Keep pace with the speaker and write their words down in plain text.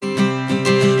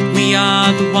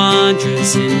of the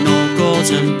Wanderers in all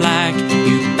gold and black.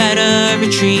 You better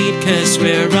retreat, cause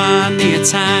we're on the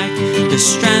attack. The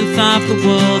strength of the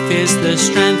wolf is the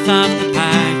strength of the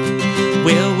pack.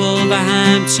 We're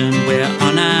Wolverhampton, we're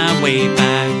on our way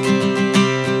back.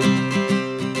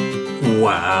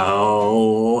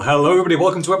 Well, hello everybody,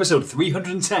 welcome to episode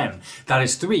 310. That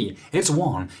is 3, it's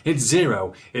 1, it's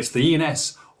 0, it's the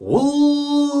ENS Wolves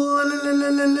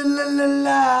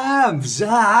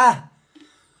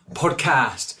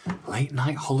podcast, Late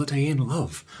Night Holiday in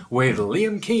Love, with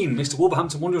Liam Keane, Mr.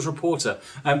 Wolverhampton Wanderers reporter.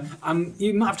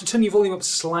 You might have to turn your volume up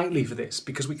slightly for this,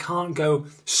 because we can't go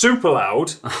super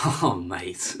loud. Oh,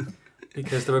 mate.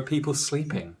 Because there are people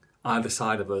sleeping either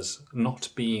side of us, not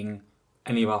being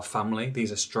any of our family.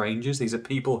 These are strangers. These are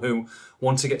people who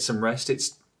want to get some rest.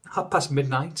 It's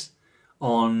midnight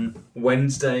on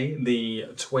Wednesday, the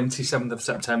 27th of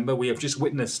September. We have just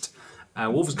witnessed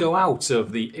Wolves go out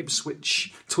of the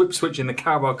Ipswich in the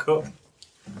Carabao Cup.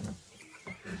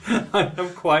 I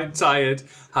am quite tired.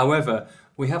 However,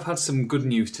 we have had some good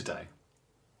news today.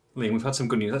 Liam, we've had some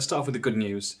good news. Let's start off with the good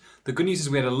news. The good news is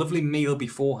we had a lovely meal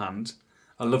beforehand,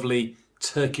 a lovely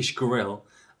Turkish grill,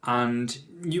 and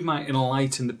you might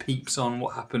enlighten the peeps on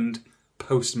what happened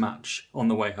post-match on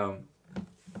the way home.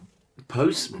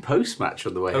 Post-match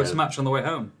on the way home? Post-match on the way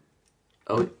home.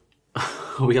 Oh,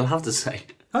 are we allowed to say?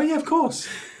 Oh, yeah, of course.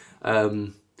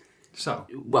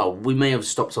 Well, we may have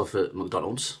stopped off at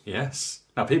McDonald's. Yes.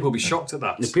 Now, people will be shocked at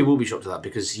that. People will be shocked at that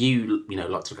because you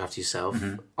like to look after yourself.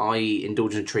 Mm-hmm. I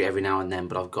indulge in a treat every now and then,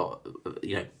 but I've got,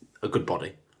 a good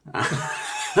body.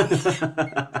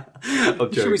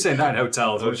 Should we say that in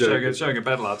hotels? We're showing a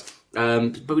bed, lad.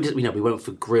 But we went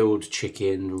for grilled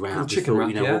chicken wrap.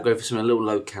 We'll go for something a little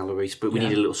low calories, but we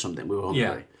needed a little something. We were hungry.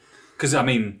 Yeah. Because,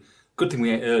 good thing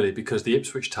we ate early because the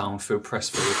Ipswich Town food, press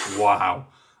food, wow.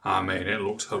 It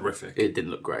looked horrific. It didn't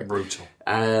look great. Brutal.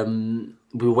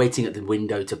 We were waiting at the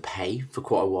window to pay for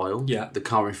quite a while. Yeah. The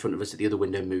car in front of us at the other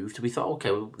window moved. We thought,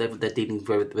 okay, well, they're dealing with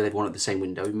everyone at the same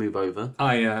window. We move over.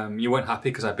 You weren't happy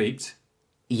because I beeped?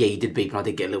 Yeah, you did beep, and I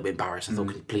did get a little bit embarrassed. I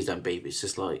thought, please don't beep. It's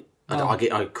just like,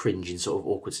 I cringe in sort of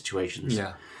awkward situations.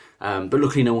 Yeah. But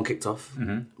luckily no one kicked off.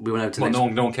 Mm-hmm. We went over to the next...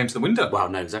 no one came to the window. Well,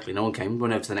 no, exactly. No one came. We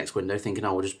went over to the next window thinking,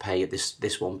 we'll just pay at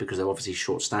this one because they're obviously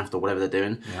short-staffed or whatever they're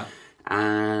doing. Yeah.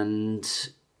 And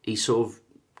he sort of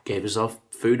gave us our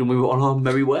food and we were on our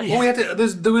merry way. Well,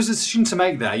 there was a decision to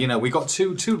make there. We got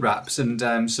two wraps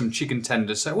and some chicken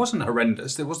tenders, so it wasn't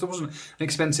horrendous. There wasn't an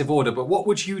expensive order, but what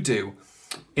would you do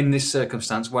in this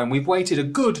circumstance when we've waited a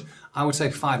good, I would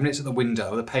say, 5 minutes at the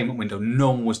window, the payment window?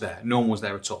 No one was there. No one was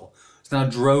there at all. So then I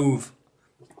drove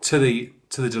to the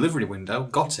delivery window,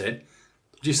 got it.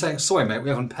 Did you say, sorry, mate, we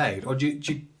haven't paid? Or do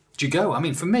you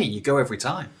go? For me, you go every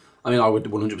time. I would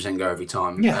 100% go every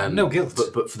time. Yeah, no guilt.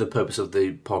 But for the purpose of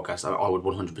the podcast, I would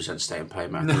 100% stay and pay,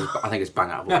 man. I think it's bang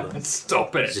out of order.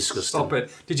 Stop it. It's disgusting. Stop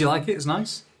it. Did you like it? It's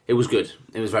nice? It was good.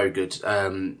 It was very good.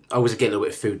 I always get a little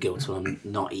bit of food guilt when I'm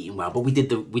not eating well, but we did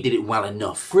it well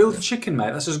enough. Grilled chicken,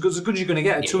 mate. That's as good as you're going to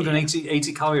get. A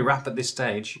 280 calorie wrap at this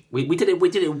stage. We did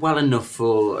it well enough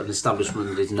for an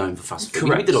establishment that is known for fast food.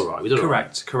 Correct. We did all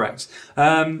right. Correct.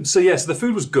 So the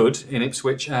food was good in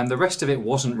Ipswich, and the rest of it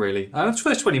wasn't really. The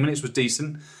first 20 minutes was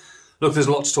decent. Look, there's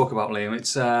a lot to talk about, Liam.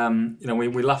 It's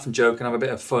we laugh and joke and have a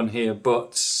bit of fun here,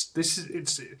 but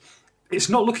it's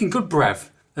not looking good,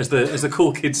 Brev. As the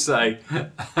cool kids say.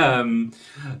 A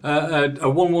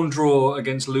 1-1 draw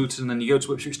against Luton, and you go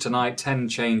to Ipswich tonight, 10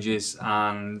 changes,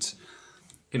 and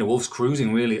Wolves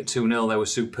cruising really at 2-0. They were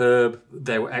superb,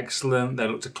 they were excellent, they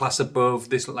looked a class above.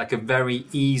 This looked like a very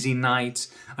easy night,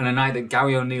 and a night that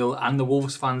Gary O'Neill and the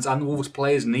Wolves fans and the Wolves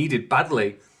players needed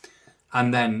badly.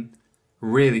 And then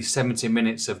really 70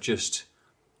 minutes of just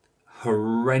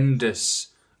horrendous,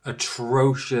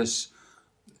 atrocious,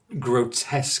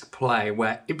 grotesque play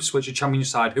where Ipswich, a championship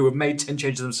side who have made 10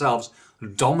 changes themselves,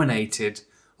 dominated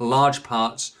large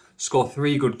parts, scored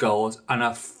 3 good goals, and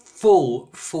a full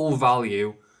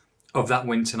value of that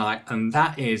win tonight. And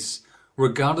that is,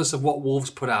 regardless of what Wolves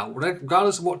put out,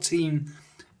 regardless of what team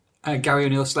Gary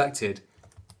O'Neill selected,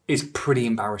 is pretty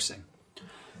embarrassing.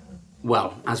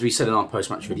 Well, as we said in our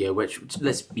post-match video, which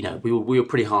we were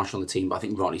pretty harsh on the team, but I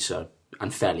think rightly so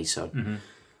and fairly so. Mm-hmm.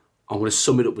 I'm going to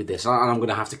sum it up with this, and I'm going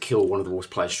to have to kill one of the Wolves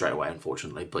players straight away,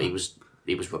 unfortunately. But he was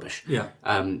rubbish. Yeah.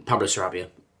 Pablo Sarabia.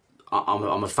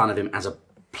 I'm a fan of him as a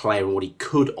player and what he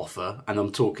could offer, and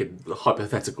I'm talking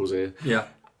hypotheticals here. Yeah.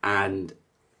 And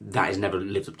that has never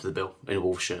lived up to the bill in a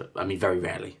Wolves shirt. I mean, very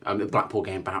rarely. The Blackpool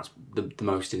game perhaps the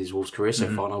most in his Wolves career so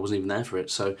far, and I wasn't even there for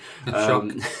it. So,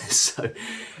 Any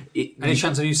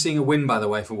chance of you seeing a win, by the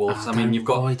way, for Wolves? I mean,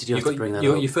 why did you have to bring that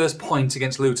up? Your first point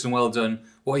against Luton, well done.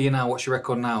 What are you now? What's your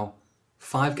record now?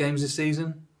 5 games this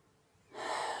season?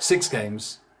 6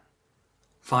 games?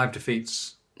 5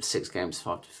 defeats? 6 games,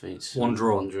 5 defeats. 1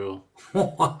 draw. 1 draw.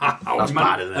 Wow. That's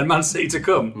bad, isn't it? And Man City to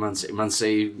come. Man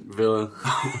City, Villa,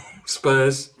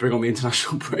 Spurs. bring on the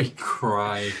international break.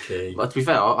 Crikey. But to be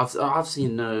fair, I've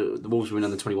seen the Wolves win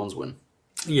and the 21s win.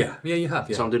 Yeah, you have,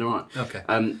 yeah. So I'm doing all right. Okay.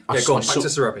 Go on, back to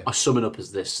Sarabia. I sum it up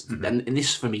as this, and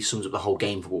this for me sums up the whole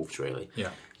game for Wolves, really. Yeah.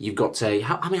 You've got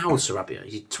how old is Sarabia?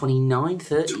 Is he 29,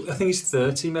 30? I think he's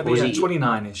 30, maybe. Yeah,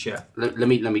 29-ish, yeah. Let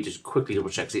me just quickly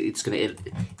double check, 'cause it's going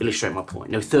to illustrate my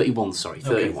point. No, 31, sorry.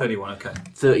 31. Okay, 31, okay.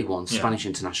 31, Spanish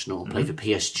international, played for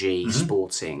PSG,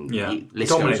 Sporting. Yeah.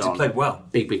 List Dominated, goes on. played well.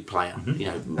 Big player.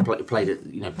 Played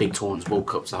at big tournaments, World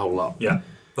Cups, the whole lot. Yeah,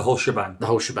 the whole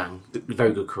shebang.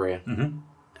 Very good career.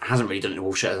 Hasn't really done it in a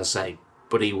Wolves shirt, as I say,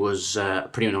 but he was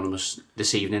pretty anonymous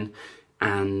this evening.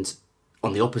 And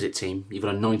on the opposite team, you've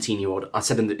got a 19-year-old. I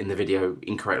said in the video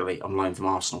incorrectly, on loan from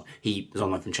Arsenal. He was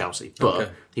on loan from Chelsea, but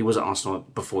he was at Arsenal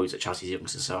before he was at Chelsea's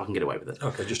youngster, so I can get away with it.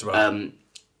 Okay, just about.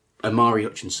 Amari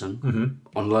Hutchinson,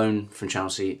 on loan from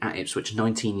Chelsea at Ipswich,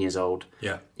 19 years old.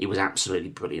 Yeah. He was absolutely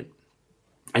brilliant.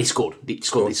 And he scored. He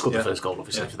scored the first goal,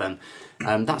 obviously, for them.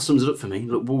 That sums it up for me.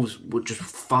 Look, Wolves were just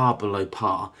far below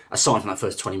par, aside from that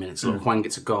first 20 minutes. Look, Hwang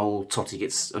gets a goal, Totti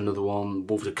gets another one,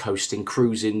 Wolves are coasting,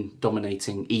 cruising,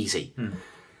 dominating, easy.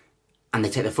 And they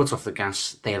take their foot off the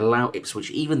gas. They allow Ipswich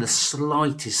even the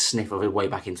slightest sniff of a way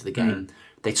back into the game.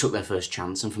 They took their first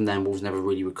chance, and from then Wolves never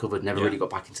really recovered, never really got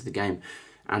back into the game.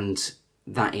 And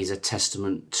that is a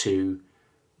testament to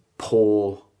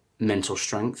poor mental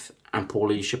strength and poor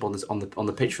leadership on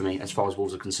the pitch for me, as far as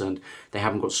Wolves are concerned. They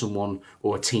haven't got someone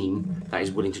or a team that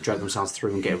is willing to drag themselves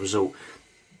through and get a result.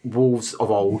 Wolves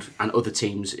of old and other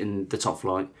teams in the top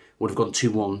flight would have gone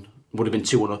 2-1, would have been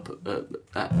 2-1 up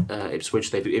at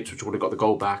Ipswich. Ipswich would have got the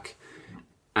goal back,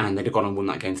 and they'd have gone and won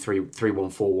that game 3-1,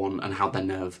 4-1, and held their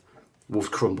nerve. Wolves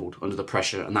crumbled under the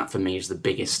pressure, and that for me is the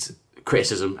biggest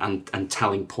criticism and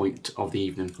telling point of the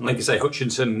evening. Like you say,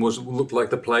 Hutchinson looked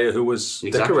like the player who was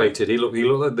decorated. He looked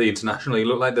like the international. He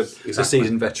looked like the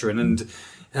seasoned veteran. And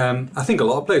I think a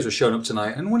lot of players were showing up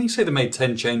tonight. And when you say they made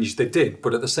 10 changes, they did.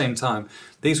 But at the same time,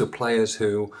 these were players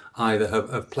who either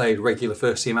have played regular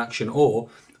first team action, or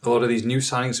a lot of these new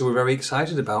signings who we're very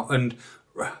excited about. And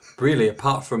really,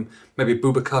 apart from maybe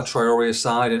Boubacar Traore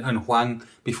aside and Hwang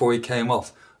before he came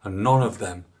off, and none of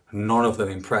them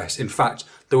impressed. In fact,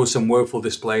 there were some woeful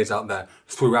displays out there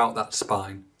throughout that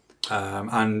spine,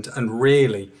 and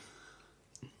really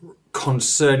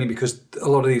concerning, because a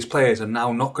lot of these players are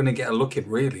now not going to get a look in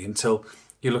really until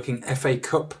you're looking FA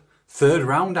Cup third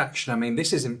round action. I mean,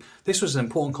 this was an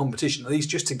important competition, at least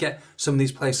just to get some of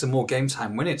these players some more game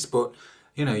time minutes. But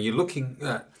you're looking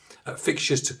at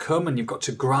fixtures to come, and you've got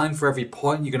to grind for every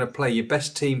point. You're going to play your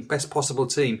best possible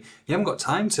team. You haven't got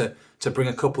time to bring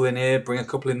a couple in here, bring a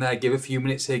couple in there, give a few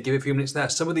minutes here, give a few minutes there.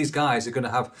 Some of these guys are going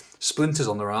to have splinters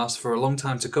on their arse for a long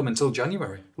time to come, until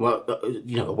January. Well,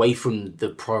 away from the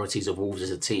priorities of Wolves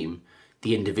as a team,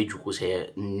 the individuals here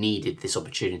needed this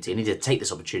opportunity. They needed to take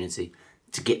this opportunity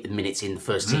to get the minutes in the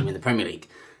first team in the Premier League.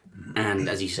 And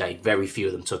as you say, very few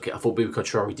of them took it. I thought Boubacar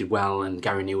Traore did well, and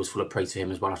Gary Neal was full of praise for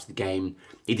him as well after the game.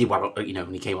 He did well,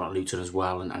 when he came on at Luton as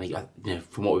well, and he,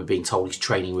 from what we've been told, he's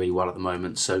training really well at the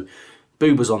moment. So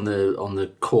Booba's on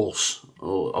the course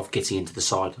of getting into the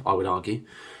side, I would argue,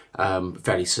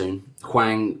 fairly soon.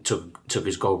 Hwang took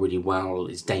his goal really well.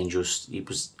 It's dangerous. He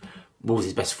was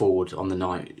his best forward on the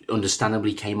night.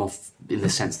 Understandably, came off in the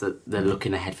sense that they're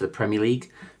looking ahead for the Premier League.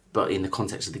 But in the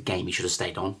context of the game, he should have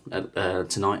stayed on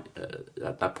tonight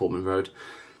at Portman Road.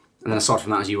 And then aside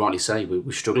from that, as you rightly say, we're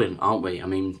struggling, aren't we? I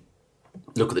mean,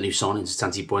 look at the new signings.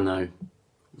 Santi Bueno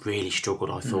really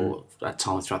struggled, I thought, at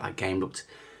times throughout that game.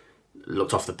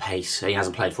 Looked off the pace. He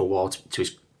hasn't played for a while, to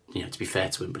be fair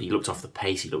to him, but he looked off the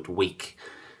pace. He looked weak.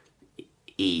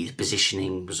 His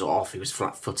positioning was off. He was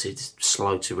flat-footed,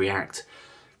 slow to react.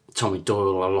 Tommy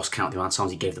Doyle, I lost count of the amount of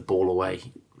times he gave the ball away.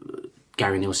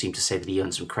 Gary Neal seemed to say that he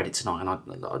earned some credit tonight,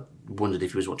 and I wondered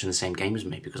if he was watching the same game as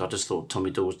me, because I just thought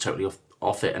Tommy Doyle was totally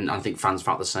off it, and I think fans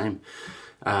felt the same.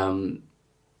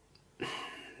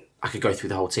 I could go through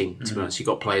the whole team, to be honest. You've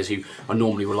got players who are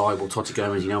normally reliable. Totti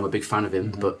Gomez, I'm a big fan of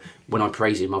him, but when I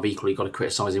praise him, I've equally got to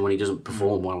criticise him when he doesn't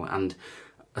perform well. And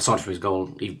aside from his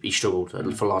goal, he struggled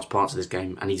for large parts of this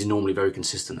game, and he's normally very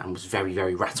consistent and was very,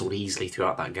 very rattled easily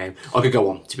throughout that game. I could go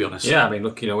on, to be honest. Yeah, I mean,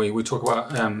 look, we talk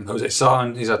about Jose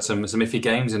Sarr, he's had some iffy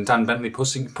games, and Dan Bentley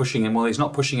pushing him. Well, he's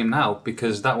not pushing him now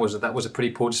because that was a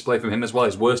pretty poor display from him as well.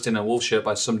 His worst in a Wolves shirt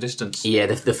by some distance. Yeah,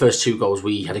 the first 2 goals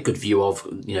we had a good view of.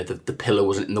 The pillar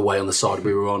wasn't in the way on the side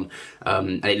we were on,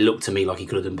 and it looked to me like he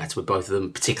could have done better with both of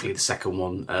them, particularly the second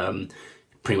one.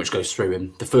 Pretty much goes through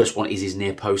him. The first one is his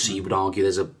near post, so you would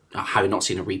argue having not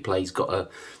seen a replay, he's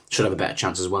should have a better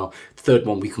chance as well. The third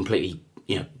one, we completely,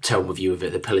 terrible view of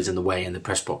it. The pillar's in the way in the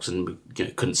press box, and we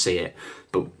couldn't see it.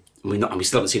 But we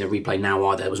still haven't seen a replay now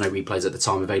either. There was no replays at the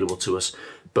time available to us.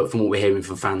 But from what we're hearing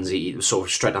from fans, it was sort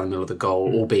of straight down the middle of the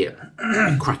goal, albeit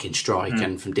a cracking strike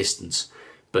and from distance.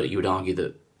 But you would argue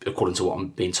that, according to what I'm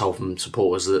being told from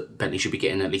supporters, that Bentley should be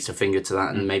getting at least a finger to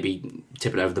that and maybe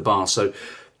tip it over the bar. So,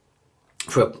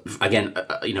 for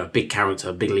a big character,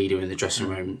 a big leader in the dressing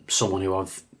room, someone who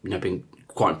I've been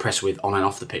quite impressed with on and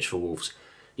off the pitch for Wolves.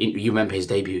 You remember his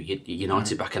debut at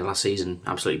United back in last season,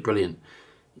 absolutely brilliant.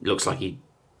 It looks like he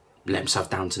let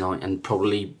himself down tonight and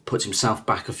probably puts himself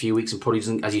back a few weeks and probably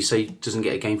doesn't, as you say, doesn't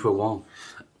get a game for a while.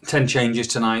 10 changes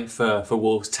tonight for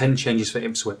Wolves, 10 changes for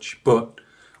Ipswich. But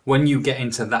when you get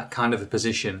into that kind of a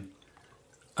position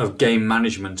of game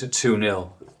management at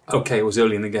 2-0, okay, it was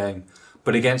early in the game,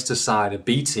 but against a side, a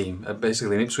B team,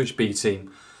 basically an Ipswich B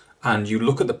team, and you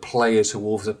look at the players who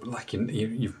Wolves are, like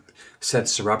you've said,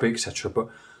 Sarabi, etc., but,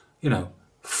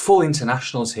 full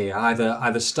internationals here,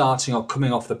 either starting or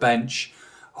coming off the bench,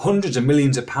 hundreds of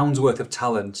millions of pounds worth of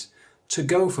talent, to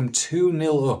go from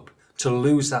 2-0 up to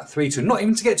lose that 3-2, not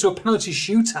even to get to a penalty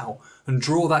shootout and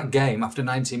draw that game after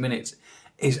 90 minutes,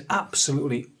 is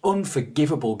absolutely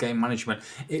unforgivable game management.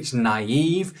 It's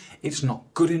naive, it's not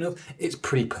good enough, it's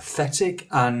pretty pathetic,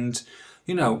 and,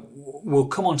 we'll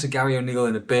come on to Gary O'Neill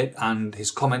in a bit and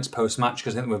his comments post-match,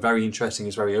 because I think they were very interesting,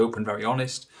 he's very open, very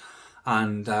honest,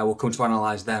 and we'll come to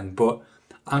analyse them. But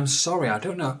I'm sorry, I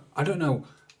don't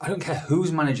care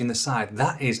who's managing the side,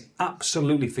 that is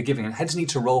absolutely forgiving, and heads need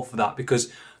to roll for that,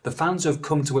 because the fans who have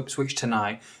come to Ipswich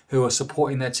tonight, who are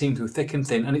supporting their team through thick and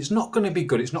thin, and it's not going to be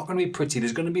good, it's not going to be pretty,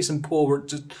 there's going to be some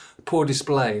poor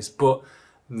displays, but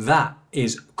that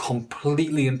is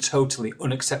completely and totally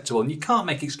unacceptable, and you can't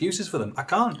make excuses for them. I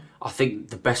can't. I think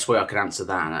the best way I could answer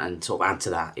that and sort of add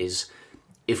to that is,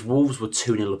 if Wolves were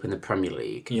 2-0 up in the Premier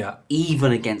League,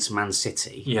 even against Man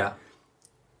City,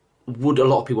 would a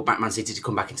lot of people back Man City to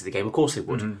come back into the game? Of course they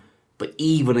would. Mm-hmm. But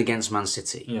even against Man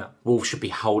City, Wolves should be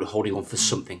holding on for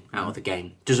something out of the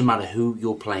game. Doesn't matter who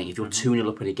you're playing. If you're 2-0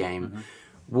 up in a game,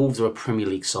 Wolves are a Premier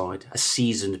League side, a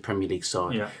seasoned Premier League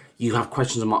side. Yeah. You have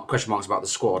question marks about the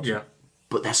squad,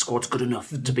 but their squad's good enough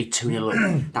to be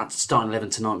 2-0 up. That starting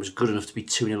 11 tonight was good enough to be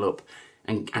 2-0 up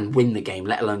and win the game,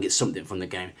 let alone get something from the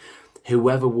game.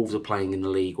 Whoever Wolves are playing in the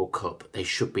league or cup, they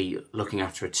should be looking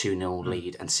after a 2-0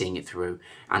 lead and seeing it through,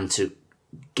 and to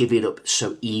give it up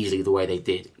so easily the way they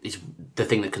did is the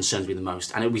thing that concerns me the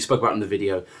most. And we spoke about in the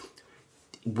video,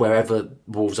 wherever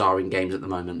Wolves are in games at the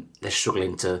moment, they're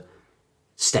struggling to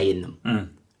stay in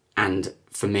them. And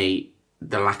for me,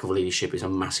 the lack of leadership is a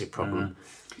massive problem.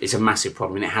 It's a massive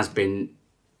problem, and it has been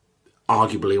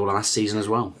arguably all last season as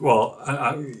well.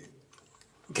 Well,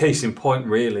 case in point,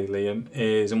 really, Liam,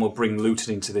 is, and we'll bring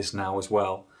Luton into this now as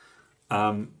well,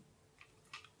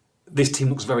 this team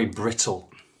looks very brittle.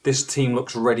 This team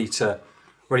looks ready to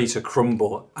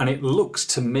crumble, and it looks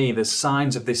to me the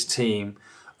signs of this team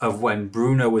of when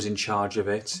Bruno was in charge of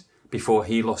it before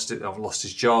he lost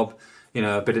his job.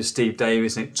 A bit of Steve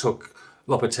Davis, and it took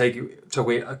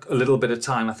Lopetegui a little bit of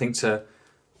time, I think, to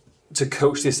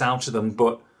coach this out of them.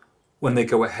 But when they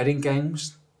go ahead in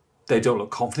games, they don't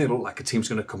look confident. They look like a team's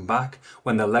going to come back.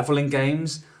 When they're level in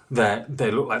games,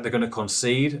 they look like they're going to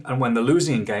concede, and when they're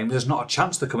losing in games, there's not a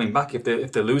chance they're coming back. If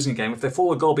they're losing a game, if they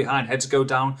fall a goal behind, heads go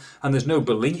down, and there's no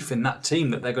belief in that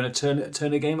team that they're going to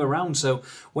turn a game around. So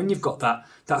when you've got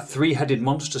that three-headed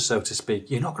monster, so to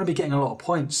speak, you're not going to be getting a lot of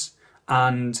points,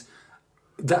 and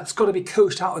that's got to be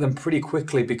coached out of them pretty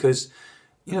quickly, because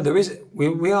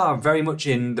we are very much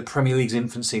in the Premier League's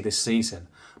infancy this season,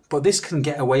 but this can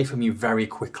get away from you very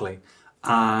quickly,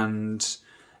 and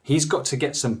he's got to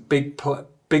get some big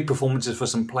performances for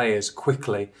some players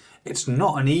quickly. It's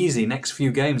not an easy next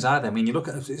few games either. I mean, you look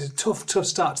at it's a tough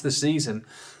start to the season,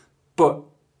 but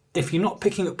if you're not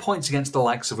picking up points against the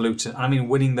likes of Luton, and I mean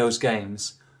winning those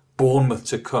games, Bournemouth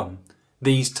to come,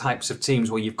 these types of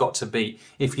teams where you've got to beat.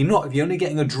 If you're only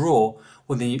getting a draw,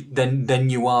 well, then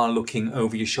you are looking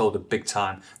over your shoulder big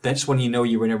time. That's when you know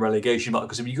you're in a relegation battle,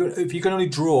 because if you can only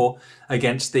draw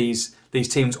against these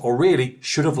teams, or really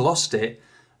should have lost it,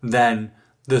 then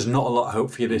there's not a lot of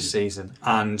hope for you this season,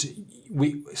 and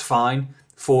it's fine.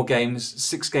 4 games,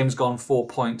 6 games gone, 4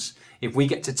 points. If we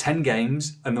get to 10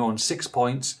 games and they're on 6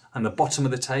 points and the bottom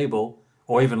of the table,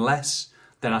 or even less,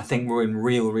 then I think we're in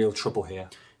real trouble here.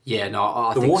 Yeah, no,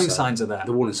 I think the warning signs are there.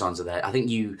 The warning signs are there. I think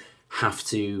you have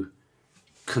to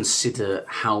consider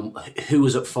who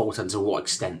was at fault and to what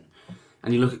extent.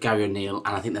 And you look at Gary O'Neill,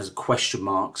 and I think there's question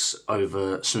marks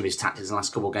over some of his tactics in the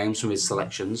last couple of games, some of his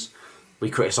selections. We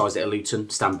criticised it at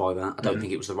Luton, stand by that. I don't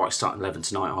think it was the right starting 11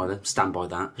 tonight either, stand by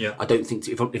that. Yeah. I don't think,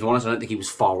 if I'm honest, I don't think he was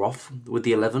far off with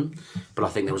the 11, but I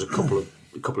think there was a couple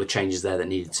of changes there that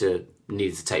needed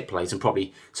to take place, and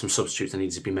probably some substitutes that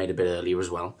needed to be made a bit earlier as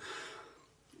well.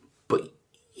 But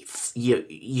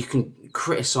you can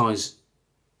criticise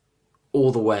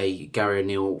all the way Gary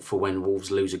O'Neill for when Wolves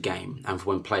lose a game and for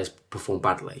when players perform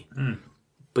badly.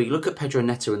 But you look at Pedro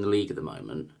Neto in the league at the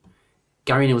moment.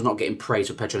 Gary O'Neill's not getting praise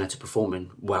for Pedro Neto performing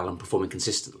well and performing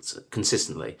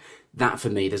consistently. That, for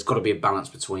me, there's got to be a balance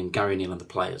between Gary O'Neill and the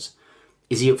players.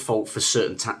 Is he at fault for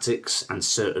certain tactics and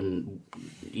certain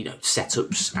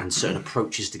setups and certain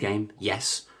approaches to game?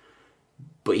 Yes.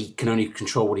 But he can only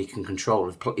control what he can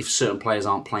control. If certain players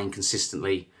aren't playing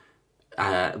consistently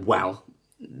well,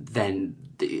 then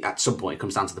at some point it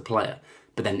comes down to the player.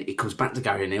 But then it comes back to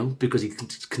Gary O'Neill because he's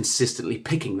consistently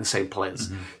picking the same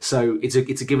players. So it's a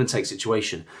give and take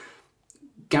situation.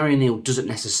 Gary O'Neill doesn't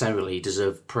necessarily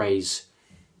deserve praise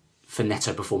for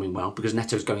Neto performing well, because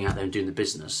Neto's going out there and doing the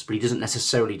business, but he doesn't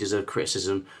necessarily deserve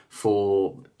criticism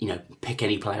for pick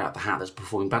any player out of the hat that's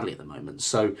performing badly at the moment.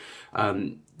 So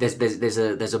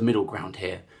there's a middle ground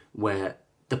here where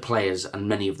the players, and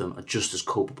many of them, are just as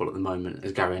culpable at the moment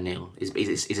as Gary O'Neill is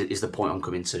the point I'm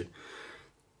coming to.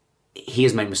 He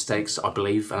has made mistakes, I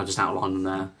believe, and I've just outlined them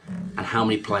there. And how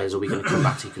many players are we going to come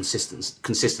back to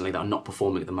consistently that are not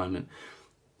performing at the moment?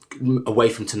 Away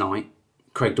from tonight,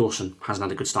 Craig Dawson hasn't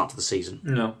had a good start to the season.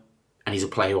 No. And he's a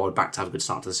player who I would back to have a good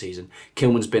start to the season.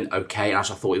 Kilman's been okay, and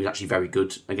actually I thought he was actually very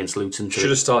good against Luton. Should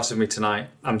have started me tonight.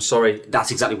 I'm sorry. That's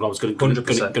exactly what I was going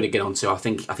to get onto. I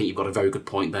think you've got a very good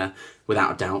point there,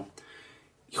 without a doubt.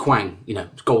 Hwang,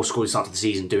 goal scoring start to the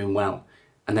season, doing well.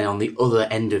 And then on the other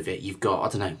end of it, you've got, I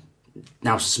don't know,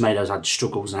 Nelson Semedo's had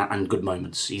struggles and good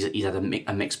moments. He's had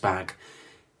a mixed bag.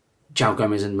 João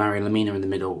Gomez and Mario Lemina in the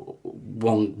middle.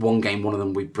 One game, one of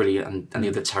them will be brilliant, and the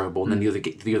other terrible. And then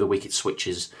the other week it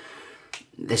switches.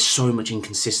 There's so much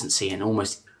inconsistency, and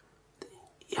almost,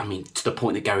 to the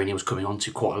point that Gary O'Neill was coming on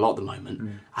to quite a lot at the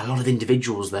moment. A lot of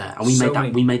individuals there, and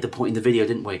we made the point in the video,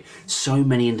 didn't we? So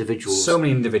many individuals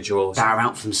that are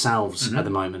out for themselves at the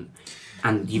moment.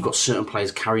 And you've got certain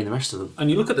players carrying the rest of them. And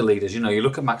you look at the leaders, you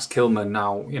look at Max Kilman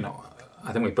now,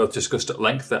 I think we both discussed at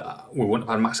length that we wouldn't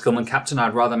have had Max Kilman captain.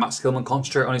 I'd rather Max Kilman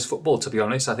concentrate on his football, to be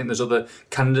honest. I think there's other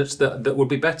candidates that would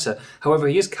be better. However,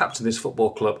 he is captain of this football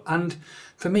club. And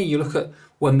for me, you look at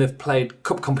when they've played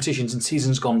cup competitions in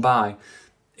seasons gone by,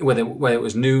 whether it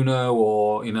was Nuno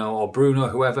or Bruno,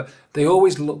 whoever, they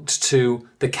always looked to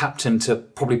the captain to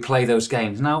probably play those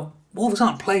games. Now, Wolves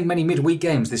aren't playing many midweek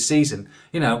games this season.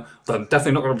 They're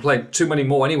definitely not going to play too many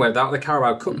more anyway without the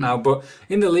Carabao Cup now. But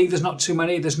in the league, there's not too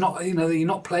many. There's not, you're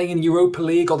not playing in Europa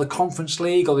League or the Conference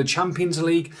League or the Champions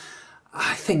League.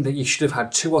 I think that you should have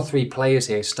had 2 or 3 players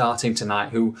here starting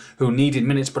tonight who needed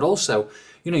minutes, but also,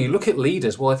 you look at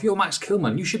leaders. Well, if you're Max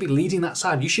Kilman, you should be leading that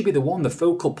side. You should be the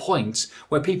focal point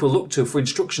where people look to for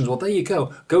instructions. Well, there you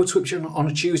go. Go to Ipswich on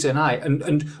a Tuesday night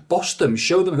and boss them.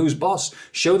 Show them who's boss.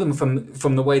 Show them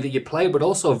from the way that you play, but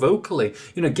also vocally.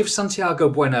 Give Santiago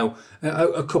Bueno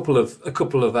a couple of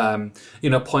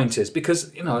pointers,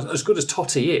 because as good as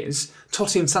Totti is,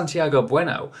 Totti and Santiago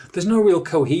Bueno, there's no real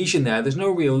cohesion there. There's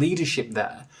no real leadership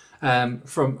there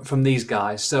from these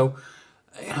guys. So.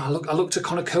 I looked at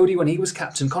Conor Cody when he was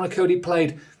captain. Conor Cody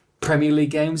played Premier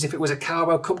League games. If it was a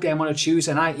Carabao Cup game on a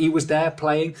Tuesday night, he was there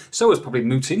playing. So was probably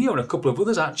Moutinho and a couple of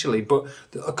others, actually. But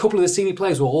a couple of the senior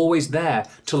players were always there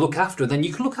to look after. Then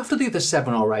you can look after the other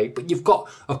 7 or 8, but you've got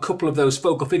a couple of those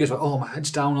focal figures where, my head's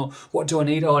down, or what do I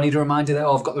need? I need a reminder there.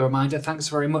 I've got the reminder. Thanks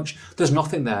very much. There's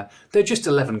nothing there. They're just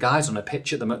 11 guys on a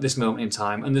pitch at this moment in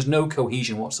time, and there's no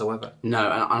cohesion whatsoever.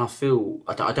 No, and I feel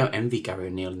I don't envy Gary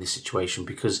O'Neill in this situation,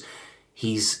 because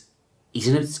he's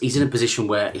in a position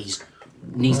where he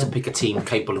needs to pick a team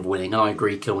capable of winning. And I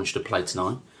agree, Kilman should have played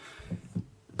tonight.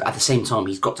 But at the same time,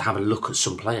 he's got to have a look at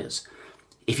some players.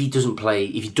 If he does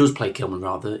play Kilman,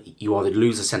 rather, you either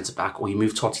lose a centre back or you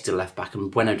move Totti to left back,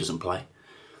 and Bueno doesn't play.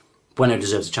 Bueno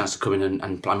deserves a chance to come in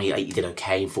and he did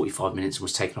okay in 45 minutes and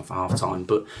was taken off at half time.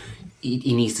 But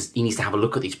he needs to have a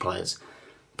look at these players.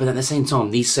 But at the same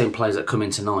time, these same players that come in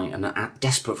tonight and are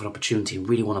desperate for an opportunity and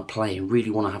really want to play and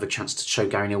really want to have a chance to show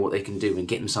Gary O'Neill what they can do and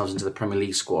get themselves into the Premier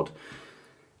League squad,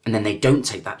 and then they don't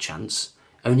take that chance,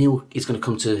 O'Neill is going to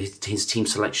come to his team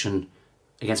selection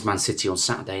against Man City on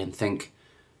Saturday and think,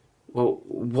 well,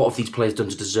 what have these players done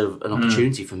to deserve an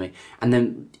opportunity for me? And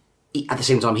then at the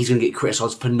same time, he's going to get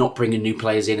criticised for not bringing new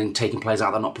players in and taking players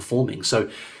out that are not performing. So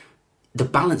the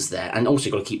balance there, and also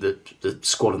you've got to keep the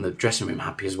squad and the dressing room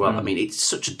happy as well. I mean, it's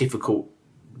such a difficult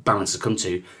balance to come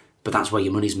to, but that's where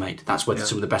your money's made. That's where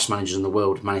some of the best managers in the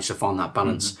world manage to find that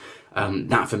balance.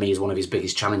 That, for me, is one of his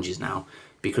biggest challenges now,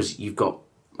 because you've got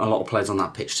a lot of players on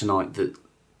that pitch tonight that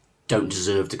don't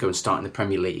deserve to go and start in the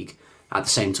Premier League. At the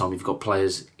same time, you've got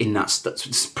players in that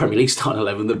Premier League starting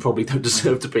 11 that probably don't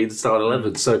deserve to be the starting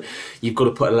 11. So you've got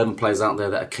to put 11 players out there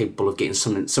that are capable of getting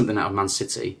something out of Man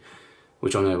City,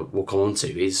 which I know we'll come on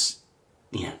to, is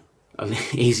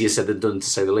easier said than done, to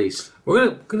say the least. We're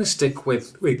going to stick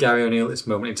with Gary O'Neill at this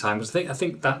moment in time, because I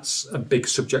think that's a big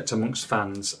subject amongst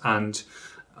fans. And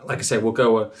like I say, we'll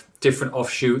go different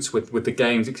offshoots with the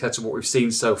games, etc., what we've seen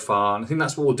so far. And I think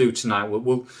that's what we'll do tonight.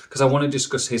 We'll because I want to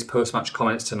discuss his post-match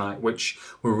comments tonight, which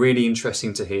were really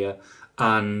interesting to hear.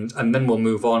 And then we'll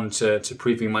move on to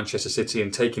previewing Manchester City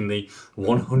and taking the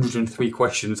 103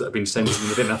 questions that have been sent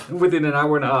in within an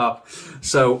hour and a half.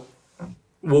 So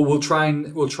we'll try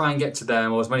and get to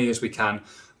them, or as many as we can.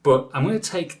 But I'm going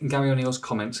to take Gary O'Neill's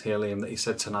comments here, Liam, that he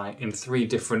said tonight in 3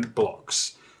 different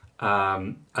blocks,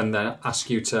 and then ask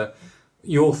you to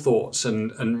your thoughts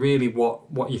and really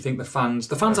what you think the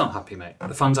fans aren't happy, mate.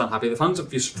 The fans aren't happy. The fans are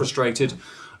just frustrated.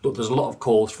 Look, there's a lot of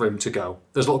calls for him to go.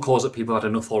 There's a lot of calls that people had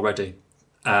enough already.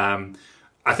 I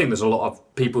think there's a lot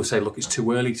of people who say, look, it's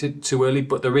too early,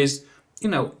 but there is,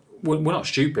 we're not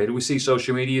stupid. We see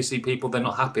social media, see people, they're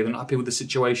not happy with the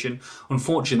situation.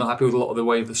 Unfortunately, not happy with a lot of the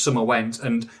way the summer went,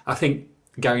 and I think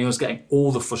Gary O'Neill's getting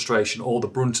all the frustration, all the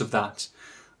brunt of that,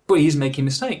 but he's making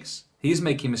mistakes. He is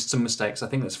making some mistakes, I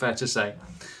think that's fair to say.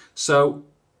 So,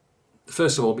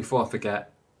 first of all, before I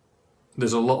forget,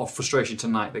 there's a lot of frustration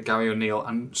tonight that Gary O'Neill,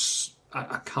 and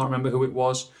I can't remember who it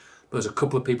was, but there's a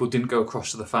couple of people who didn't go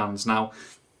across to the fans. Now,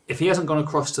 if he hasn't gone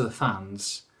across to the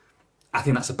fans, I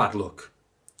think that's a bad look,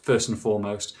 first and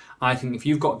foremost. I think if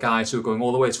you've got guys who are going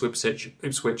all the way to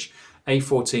Ipswich,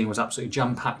 A14 was absolutely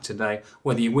jam-packed today.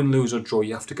 Whether you win, lose or draw,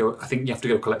 I think you have to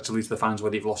go collectively to the fans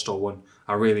whether you've lost or won.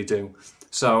 I really do.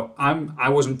 So I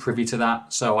wasn't privy to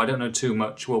that, so I don't know too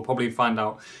much. We'll probably find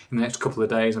out in the next couple of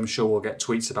days. I'm sure we'll get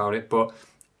tweets about it, but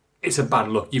it's a bad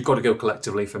look. You've got to go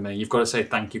collectively for me. You've got to say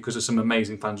thank you, because there's some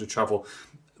amazing fans who travel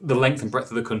the length and breadth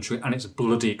of the country, and it's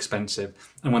bloody expensive.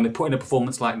 And when they put in a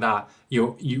performance like that,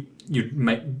 you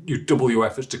double your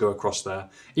efforts to go across there.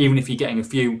 Even if you're getting a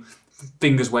few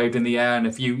fingers waved in the air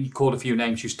and you called a few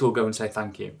names, you still go and say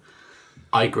thank you.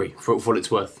 I agree, for what it's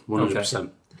worth, 100%.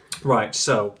 Okay. Right,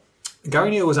 so Gary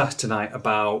O'Neill was asked tonight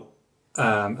about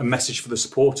a message for the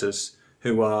supporters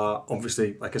who are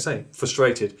obviously, like I say,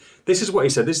 frustrated. This is what he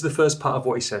said. This is the first part of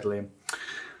what he said, Liam.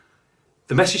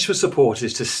 The message for supporters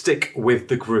is to stick with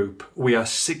the group. We are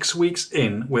 6 weeks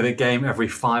in with a game every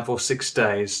 5 or 6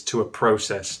 days to a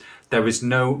process. There is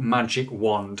no magic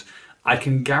wand. I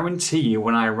can guarantee you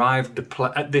when I arrived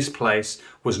at this place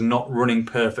was not running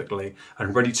perfectly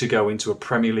and ready to go into a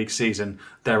Premier League season.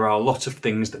 There are a lot of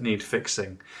things that need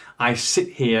fixing. I sit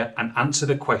here and answer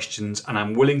the questions and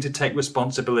I'm willing to take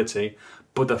responsibility,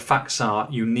 but the facts are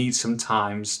you need some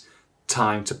time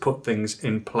to put things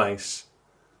in place.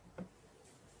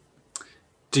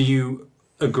 Do you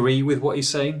agree with what he's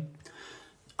saying?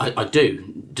 I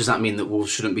do. Does that mean that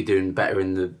Wolves shouldn't be doing better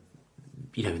in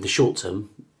the short term?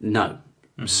 No.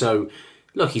 Mm-hmm. So,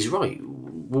 look, he's right.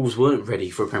 Wolves weren't ready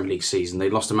for a Premier League season. They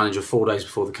lost a manager 4 days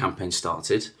before the campaign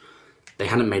started. They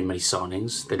hadn't made many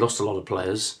signings. They lost a lot of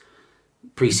players.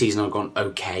 Pre-season had gone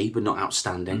okay, but not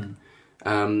outstanding.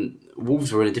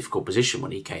 Wolves were in a difficult position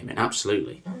when he came in,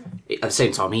 absolutely. At the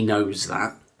same time, he knows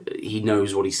that. He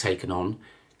knows what he's taken on.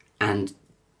 And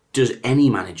does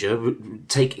any manager,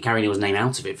 take Gary O'Neill's name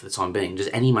out of it for the time being, does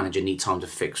any manager need time to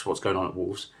fix what's going on at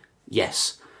Wolves?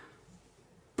 Yes.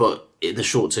 But in the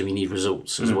short term, you need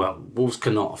results as well. Wolves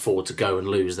cannot afford to go and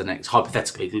lose the next,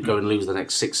 hypothetically, go and lose the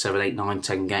next 6, 7, 8, 9,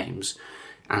 10 games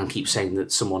and keep saying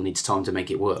that someone needs time to make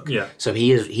it work. Yeah. So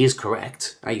he is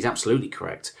correct. He's absolutely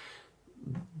correct.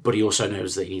 But he also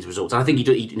knows that he needs results. And I think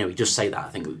he does say that, I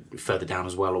think, further down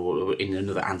as well, or in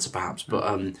another answer perhaps.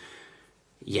 But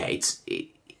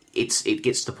it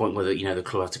gets to the point where the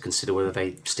club have to consider whether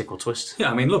they stick or twist. Yeah,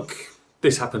 I mean, look,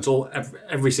 this happens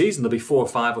every season. There'll be 4 or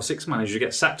 5 or 6 managers who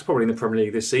get sacked probably in the Premier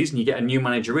League this season. You get a new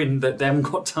manager in that they haven't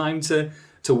got time to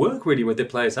to work really with the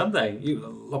players, have they?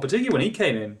 Lopetegui, when he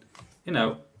came in,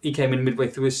 he came in midway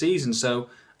through his season, so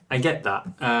I get that.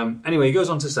 Anyway, he goes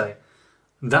on to say,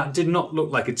 that did not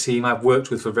look like a team I've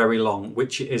worked with for very long,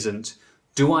 which it isn't.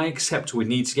 Do I accept we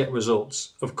need to get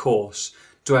results? Of course.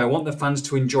 Do I want the fans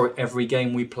to enjoy every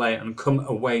game we play and come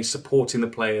away supporting the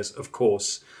players? Of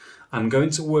course. I'm going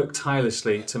to work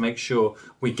tirelessly to make sure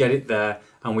we get it there,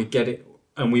 and we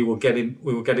will get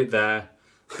it there.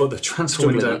 But the transfer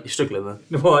window... You're struggling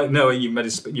there. Well, no, you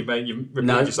repeated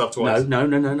yourself twice. No.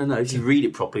 If you read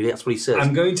it properly, that's what he says.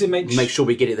 I'm going to make sure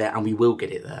we get it there, and we will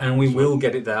get it there. And we will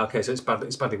get it there. Okay, so it's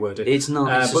badly worded. It's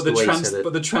not. It's but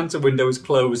the transfer window is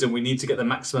closed, and we need to get the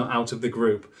maximum out of the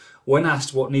group. When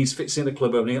asked what needs fixing at the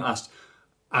club, O'Neill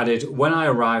added, when I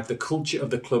arrived, the culture of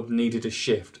the club needed a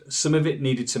shift. Some of it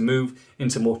needed to move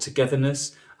into more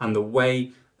togetherness, and the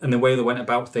way they went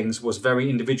about things was very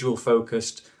individual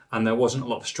focused, and there wasn't a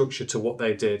lot of structure to what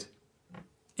they did.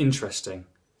 Interesting.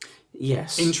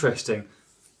 Yes. Interesting.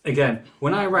 Again,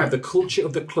 when I arrived, the culture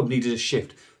of the club needed a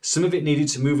shift. Some of it needed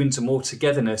to move into more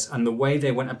togetherness, and the way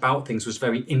they went about things was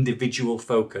very individual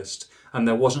focused, and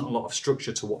there wasn't a lot of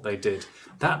structure to what they did.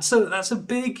 That's a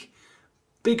big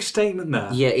statement there.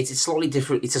 Yeah, it's a slightly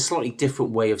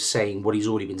different way of saying what he's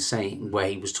already been saying, where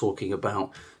he was talking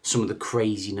about some of the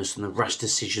craziness and the rash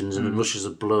decisions and the rushes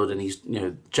of blood, and he's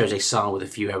Jose Sarr with a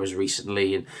few errors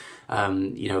recently,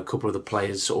 and a couple of the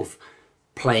players sort of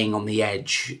playing on the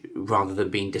edge rather than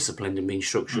being disciplined and being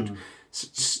structured.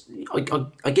 I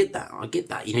get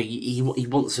that. He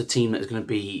wants a team that is going to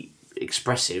be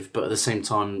expressive, but at the same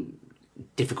time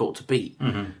difficult to beat.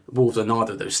 Wolves are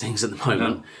neither of those things at the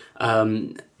moment.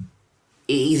 No.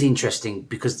 It is interesting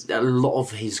because a lot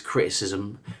of his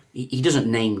criticism, he doesn't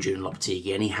name Julian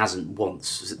Lopetegui, and he hasn't once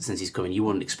since he's come in. You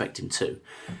wouldn't expect him to.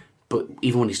 But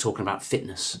even when he's talking about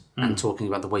fitness and talking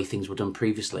about the way things were done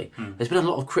previously, there's been a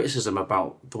lot of criticism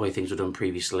about the way things were done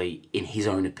previously, in his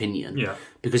own opinion,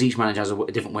 because each manager has a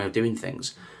different way of doing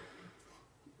things.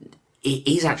 It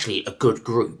is actually a good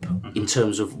group in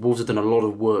terms of Wolves have done a lot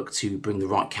of work to bring the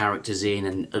right characters in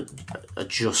and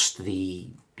adjust the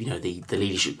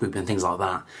leadership group and things like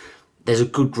that. There's a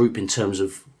good group in terms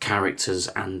of characters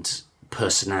and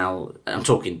personnel. I'm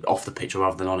talking off the pitch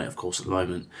rather than on it, of course, at the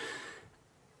moment.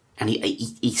 And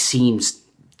he seems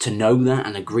to know that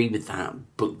and agree with that,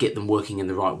 but get them working in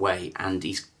the right way. And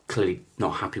he's clearly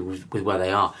not happy with where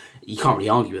they are. You can't really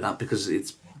argue with that because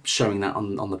it's showing that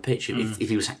on the pitch. If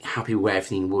he was happy with where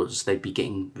everything was, they'd be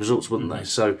getting results, wouldn't they?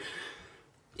 So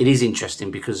it is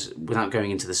interesting because without going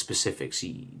into the specifics,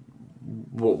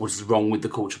 what was wrong with the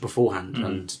culture beforehand,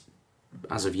 and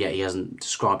as of yet he hasn't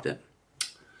described it.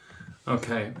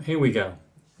 Okay, here we go.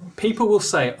 People will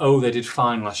say, they did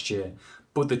fine last year,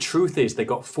 but the truth is they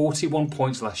got 41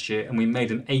 points last year and we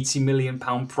made an £80 million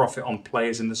profit on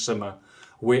players in the summer.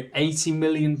 We're £80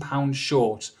 million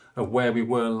short of where we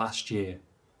were last year.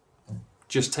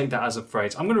 Just take that as a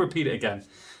phrase. I'm going to repeat it again.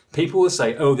 People will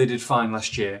say, they did fine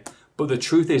last year, but the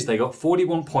truth is they got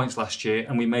 41 points last year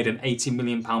and we made an £80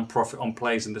 million profit on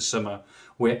players in the summer.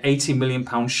 We're £80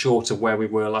 million short of where we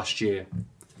were last year.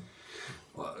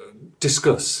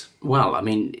 Discuss. Well, I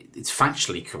mean, it's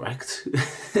factually correct.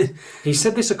 He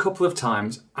said this a couple of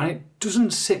times and it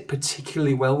doesn't sit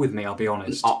particularly well with me, I'll be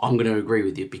honest. I'm going to agree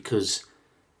with you because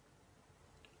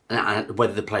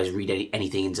whether the players read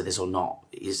anything into this or not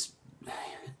is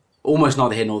almost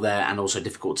neither here nor there, and also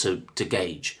difficult to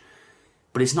gauge.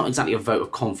 But it's not exactly a vote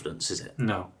of confidence, is it?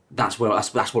 No. That's what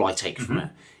I take from it.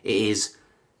 It is,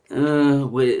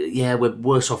 we're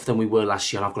worse off than we were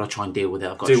last year, and I've got to try and deal with it.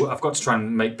 I've got to try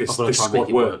and make this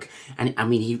squad work. And I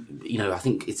mean, I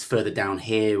think it's further down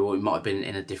here, or it might have been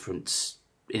in a different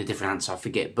answer, I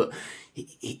forget. But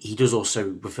he does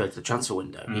also refer to the transfer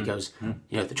window. He goes,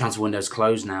 the transfer window's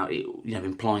closed now.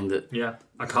 Implying that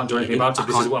I can't do anything about it.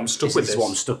 This is what I'm stuck with. This is what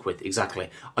I'm stuck with. Exactly.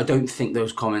 I don't think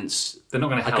those comments they're not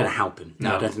going to help him.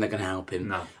 No, I don't think they're going to help him.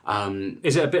 No.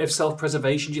 Is it a bit of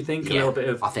self-preservation? Do you think? A little bit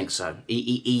of. I think so.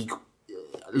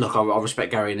 Look, I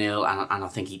respect Gary O'Neill, and I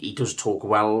think he does talk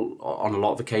well on a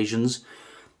lot of occasions.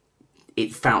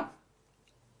 It felt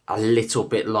a little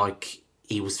bit like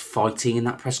he was fighting in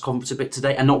that press conference a bit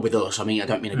today, and not with us. I mean, I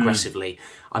don't mean aggressively.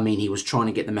 I mean, he was trying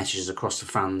to get the messages across to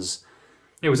fans.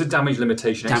 It was a damage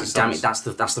limitation exercise. That's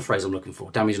the phrase I'm looking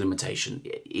for. Damage limitation.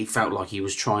 It felt like he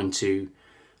was trying to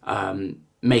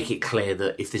make it clear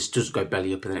that if this does go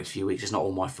belly up in the next few weeks, it's not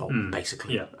all my fault,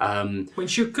 basically. Yeah.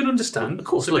 Which you can understand. Of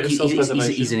course, look,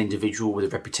 he's an individual with a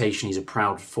reputation. He's a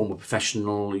proud former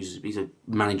professional. He's a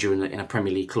manager in a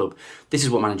Premier League club. This is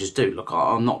what managers do. Look,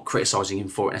 I'm not criticising him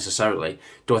for it necessarily. I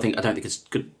don't think it's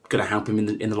going to help him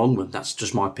in the long run. That's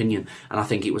just my opinion. And I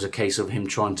think it was a case of him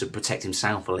trying to protect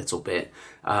himself a little bit.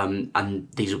 And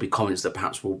these will be comments that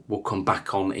perhaps we'll come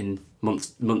back on in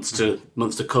months to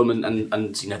come,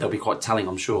 and they'll be quite telling,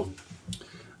 I'm sure.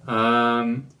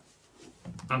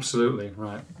 Absolutely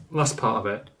right. Last part of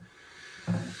it.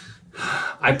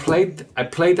 I played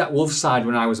that Wolves side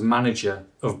when I was manager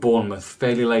of Bournemouth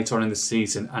fairly late on in the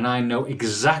season, and I know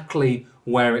exactly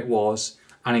where it was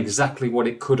and exactly what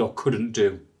it could or couldn't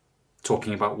do.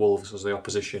 Talking about Wolves as the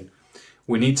opposition,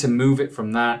 we need to move it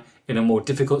from that in a more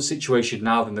difficult situation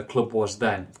now than the club was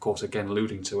then. Of course, again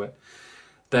alluding to it.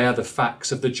 They are the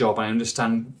facts of the job. I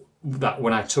understand that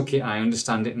when I took it, I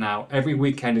understand it now. Every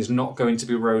weekend is not going to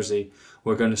be rosy.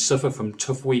 We're going to suffer from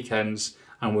tough weekends,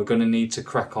 and we're going to need to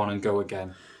crack on and go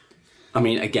again. I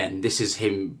mean, again, this is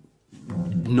him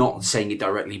not saying it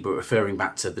directly, but referring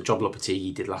back to the job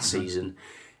Lopetegui did last season.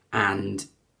 And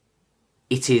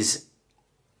it is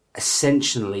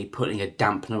essentially putting a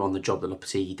dampener on the job that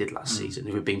Lopetegui did last season,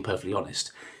 if we're being perfectly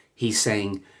honest. He's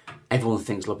saying everyone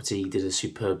thinks Lopetegui did a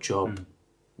superb job.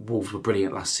 Wolves were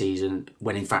brilliant last season,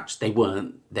 when in fact they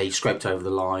weren't. They scraped over the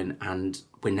line, and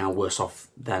we're now worse off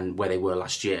than where they were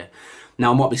last year.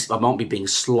 Now, I might be being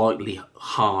slightly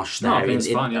harsh there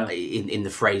in the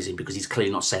phrasing, because he's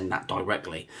clearly not saying that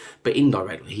directly. But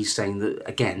indirectly, he's saying that,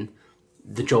 again,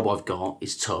 the job I've got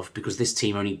is tough because this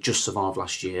team only just survived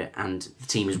last year, and the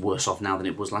team is worse off now than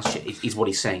it was last year, is what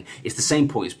he's saying. It's the same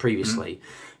point as previously,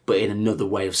 but in another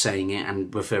way of saying it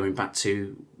and referring back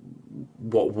to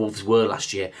what Wolves were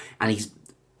last year. And he's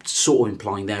sort of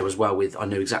implying there as well with, I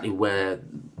know exactly where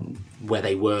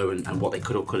they were and what they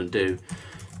could or couldn't do.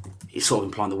 He's sort of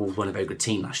implying that Wolves weren't a very good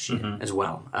team last year as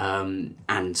well. And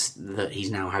that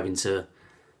he's now having to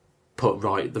put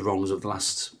right the wrongs of the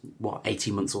last,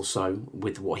 18 months or so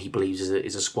with what he believes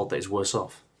is a squad that is worse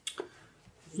off.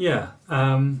 Yeah.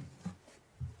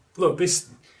 Look, this,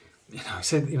 I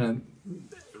said,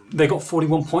 they got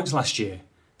 41 points last year.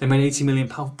 They made £80 million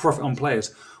profit on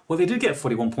players. Well, they did get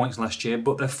 41 points last year,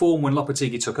 but their form when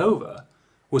Lopetegui took over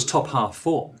was top half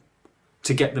form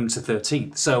to get them to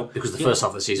 13th. So because the first half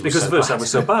of the season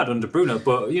was so bad under Bruno.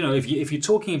 But if you're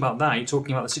talking about that, you're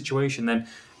talking about the situation. Then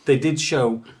they did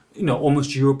show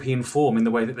almost European form in the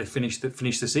way that they finished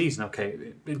the season.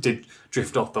 Okay, it did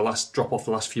drop off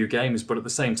the last few games, but at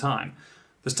the same time,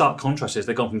 the stark contrast is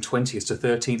they've gone from 20th to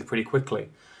 13th pretty quickly.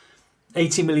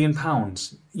 £80 million.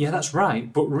 Yeah, that's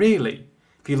right. But really,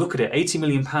 if you look at it, £80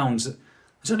 million,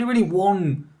 there's only really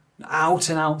one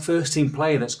out-and-out first-team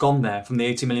player that's gone there from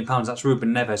the £80 million. That's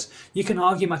Ruben Neves. You can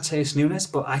argue Mateus Nunes,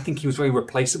 but I think he was very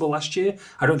replaceable last year.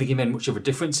 I don't think he made much of a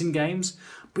difference in games.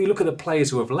 But you look at the players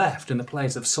who have left and the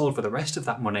players that have sold for the rest of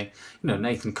that money.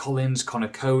 Nathan Collins, Connor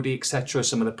Cody, etc.,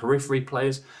 some of the periphery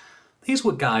players. These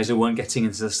were guys who weren't getting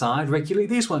into the side regularly.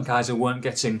 These weren't guys who weren't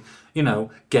getting,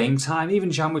 game time. Even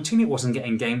Jan Martini wasn't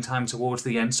getting game time towards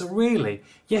the end. So really,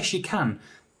 yes, you can.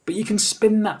 But you can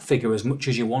spin that figure as much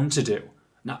as you want to do.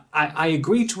 Now, I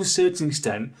agree to a certain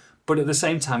extent, but at the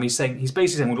same time, he's basically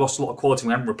saying we've lost a lot of quality and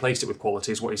we haven't replaced it with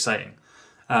quality, is what he's saying.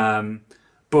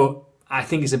 But I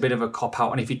think it's a bit of a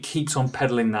cop-out. And if he keeps on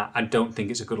peddling that, I don't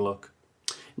think it's a good look.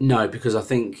 No, because I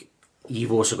think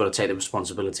you've also got to take the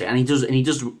responsibility, and he does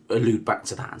allude back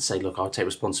to that and say, "Look, I'll take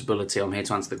responsibility. I'm here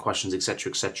to answer the questions,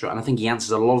 etc., etc." And I think he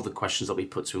answers a lot of the questions that we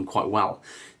put to him quite well,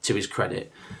 to his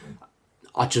credit.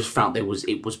 I just felt it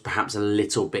was perhaps a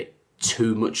little bit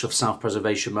too much of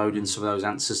self-preservation mode in some of those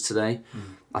answers today.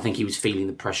 I think he was feeling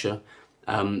the pressure.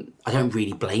 I don't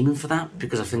really blame him for that,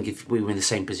 because I think if we were in the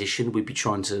same position, we'd be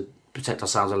trying to protect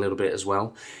ourselves a little bit as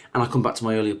well. And I come back to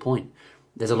my earlier point.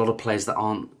 There's a lot of players that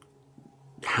aren't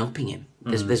helping him.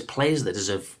 There's players that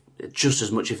deserve just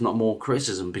as much, if not more,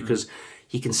 criticism, because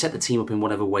he can set the team up in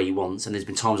whatever way he wants, and there's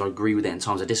been times I agree with it and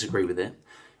times I disagree with it,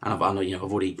 and I've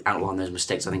already outlined those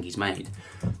mistakes I think he's made.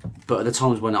 But at the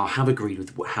times when I have agreed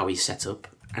with how he's set up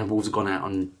and Wolves have gone out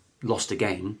and lost a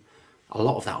game, a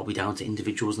lot of that will be down to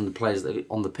individuals and the players that are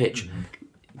on the pitch.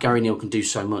 Gary Neal can do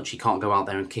so much. He can't go out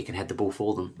there and kick and head the ball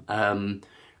for them.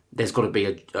 There's got to be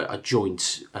a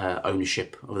joint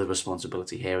ownership of the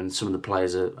responsibility here, and some of the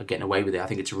players are getting away with it. I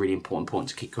think it's a really important point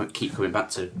to keep coming back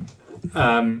to.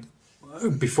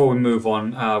 Before we move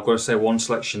on, I've got to say one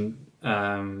selection,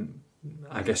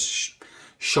 I guess,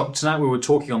 shocked tonight. We were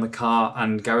talking on the car,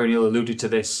 and Gary Neal alluded to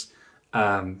this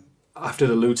after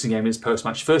the Luton game in his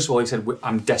post-match. First of all, he said,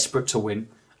 "I'm desperate to win."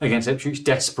 against Ipswich,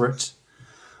 desperate.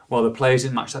 Well, the players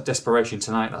didn't match that desperation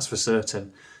tonight, that's for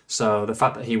certain. So the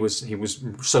fact that he was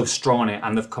so strong on it,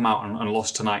 and they've come out and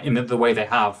lost tonight in the way they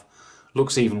have,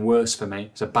 looks even worse for me.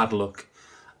 It's a bad look.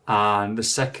 And the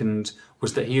second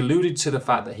was that he alluded to the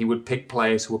fact that he would pick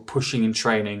players who were pushing in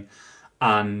training,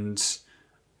 and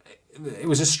it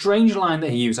was a strange line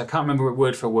that he used. I can't remember it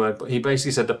word for word, but he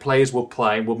basically said the players will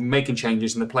play, will be making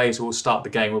changes, and the players who will start the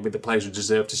game will be the players who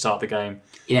deserve to start the game.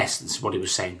 In essence, what he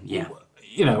was saying, yeah.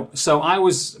 So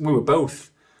we were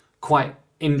both quite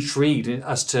intrigued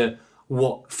as to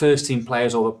what first team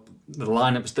players or the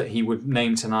lineups that he would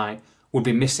name tonight would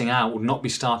be missing out, would not be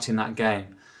starting that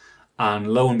game. And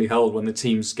lo and behold, when the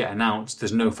teams get announced,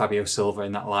 there's no Fabio Silva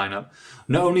in that lineup.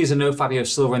 Not only is there no Fabio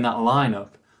Silva in that lineup,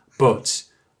 but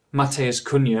Matheus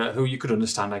Cunha, who you could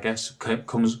understand, I guess,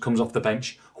 comes off the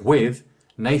bench with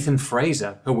Nathan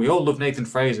Fraser, who we all love Nathan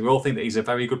Fraser. We all think that he's a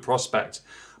very good prospect.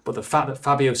 But the fact that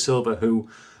Fabio Silva, who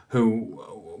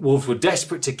Wolves were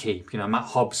desperate to keep, Matt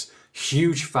Hobbs,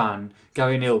 huge fan,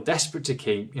 Gary Neal, desperate to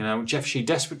keep, Jeff Shee,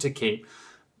 desperate to keep.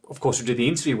 Of course, we did the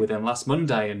interview with him last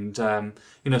Monday and,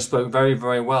 spoke very,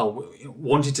 very well.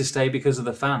 Wanted to stay because of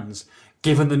the fans.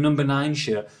 Given the number 9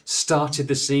 shirt, started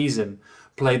the season,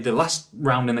 played the last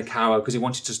round in the Carabao because he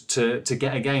wanted to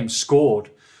get a game, scored.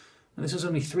 And this was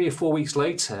only 3 or 4 weeks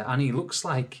later, and he looks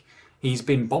like he's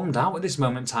been bombed out at this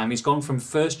moment in time. He's gone from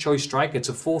first choice striker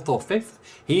to 4th or 5th.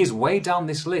 He is way down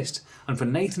this list. And for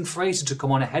Nathan Fraser to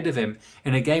come on ahead of him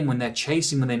in a game when they're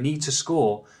chasing, when they need to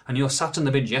score, and you're sat on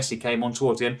the bench, yes, he came on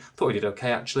towards the end. Thought he did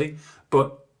okay, actually.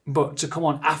 But to come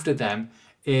on after them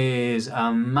is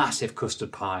a massive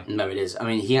custard pie. No, it is. I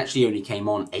mean, he actually only came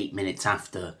on 8 minutes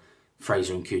after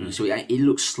Fraser and Cunha. So it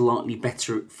looks slightly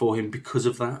better for him because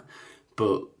of that.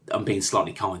 But I'm being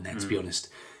slightly kind there, to be honest.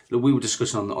 We were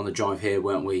discussing on the drive here,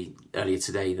 weren't we, earlier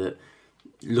today, that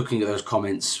looking at those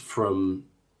comments from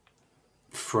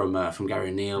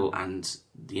Gary Neal and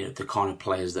the kind of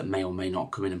players that may or may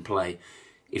not come in and play,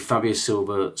 if Fabio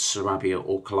Silva, Sarabia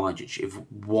or Kalajic, if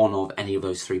one of any of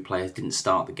those 3 players didn't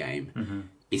start the game,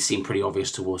 it seemed pretty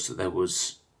obvious to us that there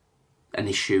was an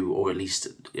issue, or at least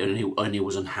O'Neill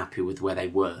was unhappy with where they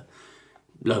were.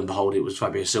 Lo and behold, it was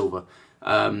Fabio Silva.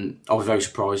 I was very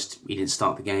surprised he didn't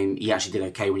start the game. He actually did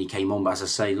okay when he came on, but as I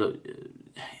say, look,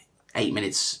 8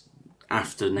 minutes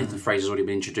after Nathan Fraser's already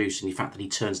been introduced, and the fact that he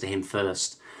turns to him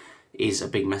first is a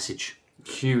big message.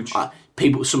 Huge.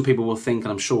 Some people will think,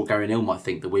 and I'm sure Gary Neal might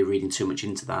think, that we're reading too much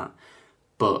into that,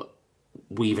 but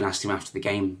we even asked him after the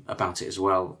game about it as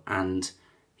well, and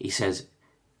he says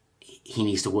he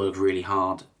needs to work really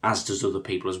hard, as does other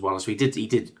people as well. So he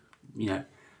did,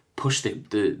 push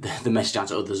the message out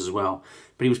to others as well.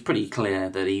 But he was pretty clear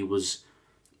that he was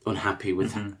unhappy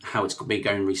with how it's been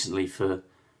going recently for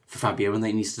Fabio, and that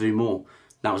he needs to do more.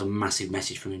 That was a massive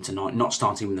message from him tonight. Not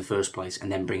starting him in the first place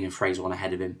and then bringing Fraser on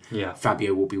ahead of him. Yeah.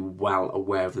 Fabio will be well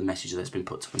aware of the message that's been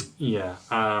put to him. Yeah.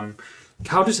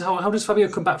 How does Fabio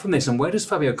come back from this, and where does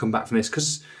Fabio come back from this?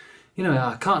 Because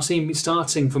I can't see him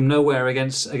starting from nowhere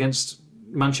against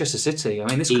Manchester City. I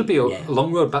mean, this could be a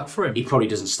long road back for him. He probably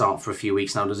doesn't start for a few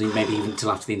weeks now, does he? Maybe even until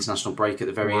after the international break at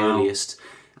the very earliest.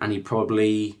 And he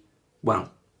probably,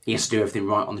 he has to do everything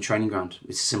right on the training ground.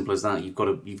 It's as simple as that. You've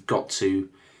got to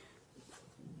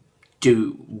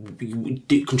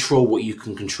control what you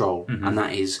can control, and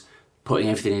that is putting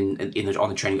everything on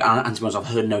the training. And to be honest, I've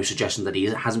heard no suggestion that he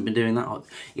hasn't been doing that.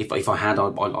 If I had,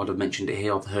 I'd have mentioned it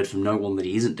here. I've heard from no one that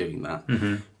he isn't doing that.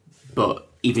 But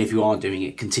even if you are doing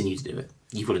it, continue to do it.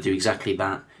 You've got to do exactly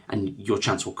that, and your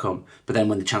chance will come. But then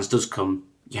when the chance does come,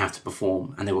 you have to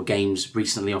perform. And there were games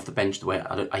recently off the bench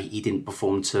where he didn't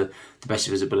perform to the best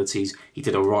of his abilities. He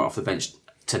did all right off the bench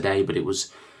today, but it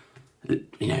was,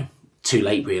 too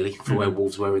late really for where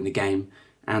Wolves were in the game.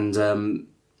 And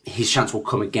his chance will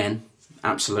come again,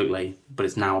 absolutely. But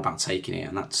it's now about taking it,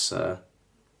 and that's a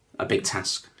big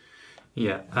task.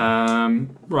 Yeah.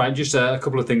 Right, just a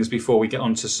couple of things before we get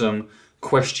on to some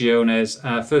questiones.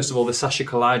 First of all, the Sasha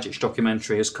Kalajic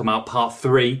documentary has come out, part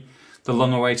 3, the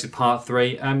long-awaited part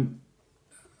 3.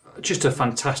 Just a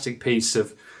fantastic piece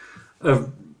of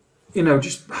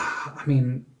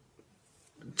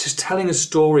just telling a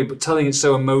story, but telling it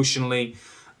so emotionally.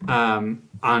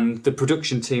 And the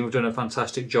production team have done a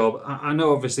fantastic job. I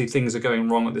know obviously things are going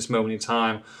wrong at this moment in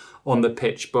time on the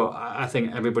pitch, but I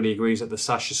think everybody agrees that the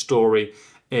Sasha story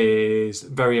is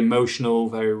very emotional,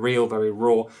 very real, very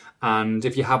raw. And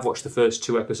if you have watched the first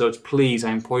 2 episodes, please,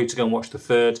 I implore you to go and watch the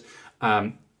third.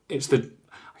 I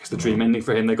it's the dream ending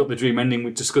for him. They got the dream ending.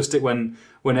 We discussed it when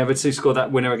Everton scored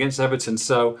that winner against Everton.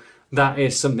 So that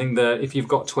is something that if you've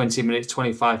got 20 minutes,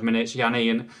 25 minutes, Yanni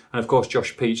and of course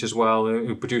Josh Peach as well,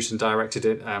 who produced and directed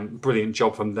it, brilliant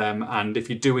job from them. And if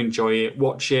you do enjoy it,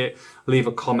 watch it, leave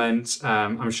a comment.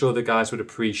 I'm sure the guys would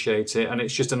appreciate it. And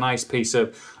it's just a nice piece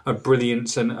of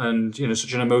brilliance and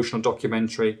such an emotional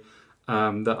documentary.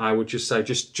 That I would just say,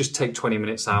 just take 20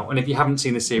 minutes out. And if you haven't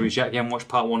seen the series yet, if you haven't watched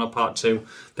part 1 or part 2,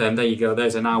 then there you go.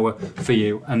 There's an hour for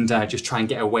you. And just try and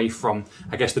get away from,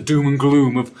 I guess, the doom and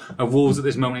gloom of Wolves at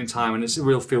this moment in time. And it's a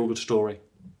real feel-good story.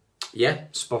 Yeah,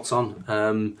 spot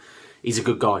on. He's a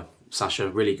good guy, Sasha,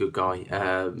 really good guy.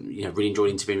 Really enjoyed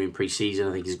interviewing him in pre-season.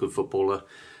 I think he's a good footballer.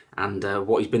 And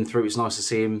what he's been through, it's nice to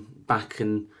see him back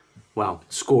and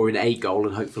scoring a goal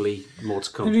and hopefully more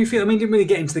to come. How do you feel? I mean, he didn't really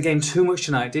get into the game too much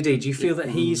tonight, did he? Do you feel that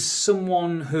he's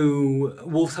someone who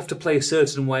Wolves have to play a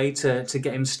certain way to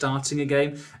get him starting a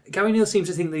game? Gary Neal seems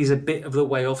to think that he's a bit of the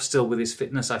way off still with his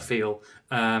fitness, I feel.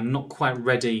 Not quite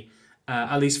ready,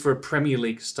 at least for a Premier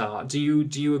League start. Do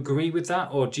you agree with that?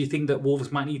 Or do you think that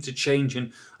Wolves might need to change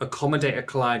and accommodate a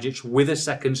Klajic with a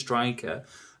second striker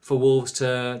for Wolves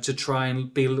to try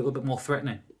and be a little bit more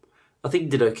threatening? I think he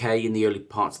did okay in the early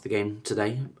parts of the game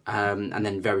today, and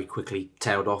then very quickly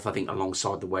tailed off, I think,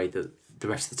 alongside the way that the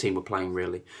rest of the team were playing,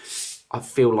 really. I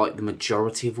feel like the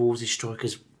majority of Wolves'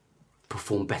 strikers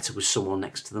perform better with someone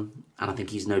next to them, and I think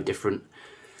he's no different.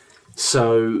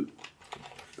 So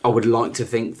I would like to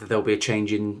think that there'll be a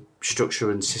change in structure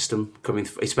and system coming,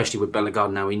 especially with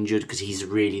Bellegarde now injured, because he's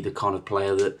really the kind of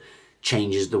player that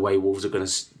changes the way Wolves are going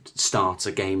to start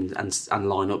a game and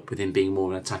line up with him being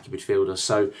more of an attacking midfielder.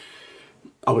 So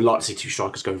I would like to see 2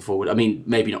 strikers going forward. I mean,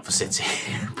 maybe not for City,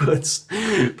 but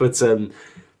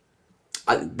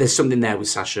there's something there with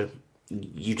Sasha.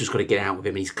 You've just got to get out with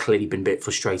him. And he's clearly been a bit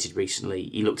frustrated recently.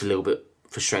 He looked a little bit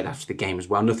frustrated after the game as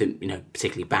well. Nothing,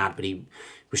 particularly bad, but he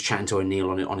was chatting to O'Neill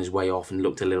on his way off and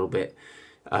looked a little bit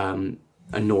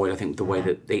annoyed, I think, with the way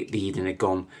that the evening had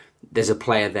gone. There's a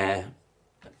player there,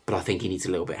 but I think he needs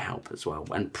a little bit of help as well,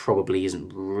 and probably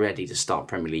isn't ready to start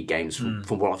Premier League games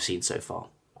from what I've seen so far.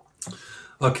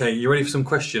 Okay, you ready for some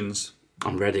questions?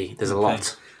 I'm ready. There's a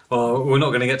lot. Well, we're not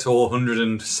going to get to all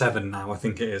 107 now, I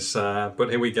think it is. But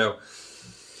here we go.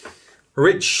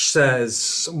 Rich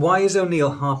says, why is O'Neill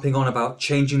harping on about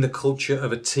changing the culture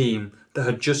of a team that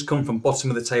had just come from bottom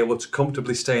of the table to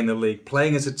comfortably stay in the league?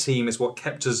 Playing as a team is what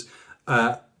kept us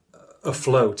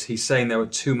afloat. He's saying there were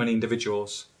too many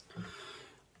individuals.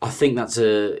 I think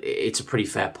it's a pretty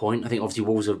fair point. I think obviously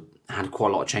Wolves have had quite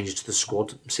a lot of changes to the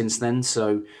squad since then,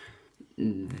 so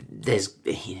there's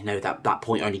that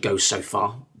point only goes so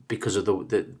far because of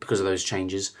those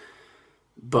changes.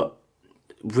 But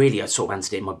really, I sort of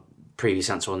answered it in my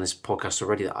previous answer on this podcast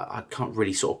already. That I can't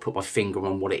really sort of put my finger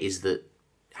on what it is that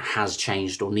has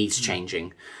changed or needs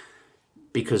changing,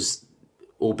 because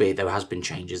albeit there has been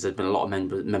changes, there's been a lot of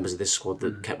members of this squad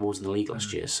that kept Wolves in the league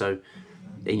last year. So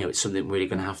it's something we're really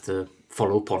going to have to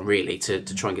follow up on, really, to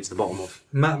try and get to the bottom of.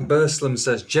 Matt Burslam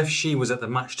says, Jeff Shee was at the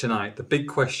match tonight. The big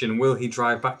question, will he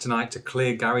drive back tonight to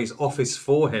clear Gary's office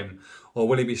for him? Or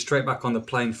will he be straight back on the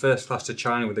plane first class to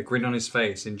China with a grin on his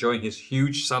face, enjoying his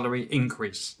huge salary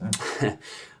increase?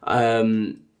 I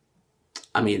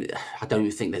mean, I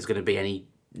don't think there's going to be any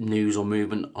news or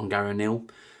movement on Gary O'Neill.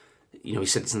 We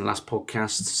said this in the last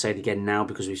podcast, say it again now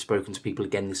because we've spoken to people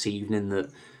again this evening that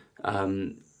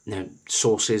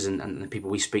sources and the people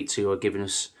we speak to are giving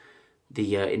us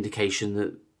the indication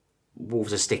that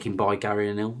Wolves are sticking by Gary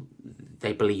O'Neill.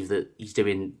 They believe that he's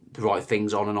doing the right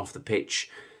things on and off the pitch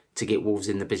to get Wolves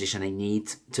in the position they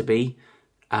need to be,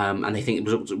 and they think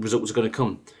results are going to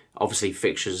come. Obviously,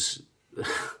 fixtures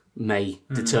may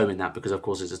determine that, because of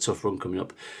course there's a tough run coming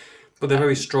up. But they're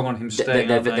very strong on him staying.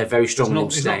 They're very strong on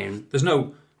him staying.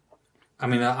 I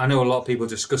mean, I know a lot of people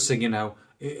discussing,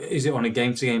 is it on a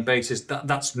game-to-game basis?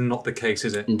 That's not the case,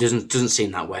 is it? It doesn't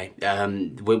seem that way.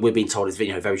 We're being told it's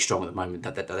very strong at the moment,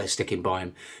 that they're sticking by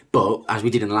him. But as we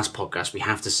did in the last podcast, we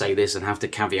have to say this and have to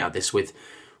caveat this with,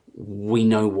 we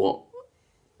know what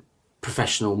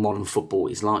professional modern football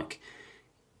is like.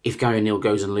 If Gary O'Neill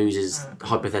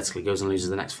hypothetically goes and loses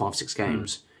the next 5-6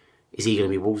 games, is he going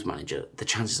to be Wolves manager? The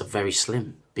chances are very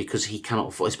slim, because he cannot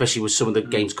afford, especially with some of the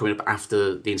games coming up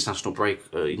after the international break,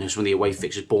 some of the away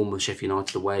fixtures, Bournemouth, Sheffield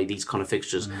United away, these kind of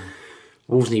fixtures.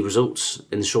 Wolves need results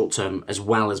in the short term as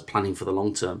well as planning for the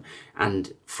long term.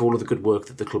 And for all of the good work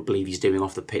that the club believe he's doing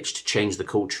off the pitch to change the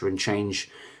culture and change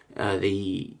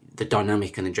the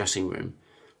dynamic in the dressing room,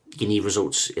 you need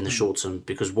results in the short term,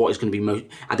 because what is going to be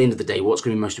at the end of the day, what's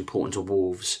going to be most important to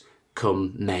Wolves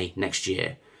come May next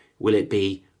year? Will it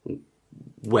be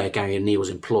where Gary O'Neill's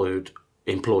employed,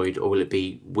 employed, or will it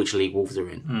be which league Wolves are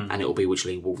in? And it will be which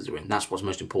league Wolves are in. That's what's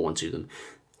most important to them.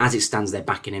 As it stands, they're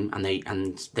backing him, and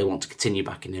they want to continue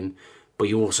backing him. But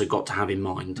you also got to have in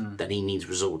mind that he needs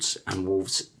results, and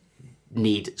Wolves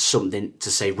need something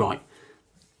to say, right,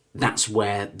 that's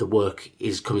where the work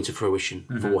is coming to fruition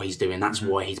for what he's doing. That's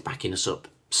why he's backing us up.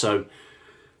 So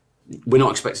we're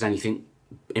not expecting anything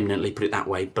imminently, put it that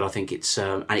way. But I think it's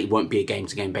and it won't be a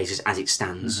game-to-game basis as it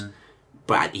stands.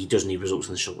 But he does need results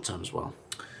in the short term as well.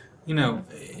 You know,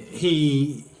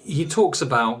 he talks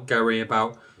about Gary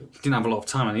about he didn't have a lot of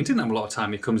time, and he didn't have a lot of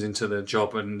time. He comes into the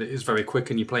job and it's very quick,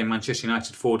 and you play Manchester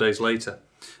United 4 days later.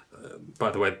 By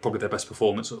the way, probably their best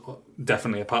performance,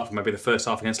 definitely apart from maybe the first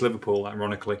half against Liverpool,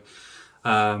 ironically.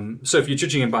 So if you're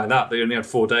judging him by that, they only had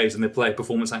 4 days and they play a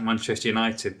performance like Manchester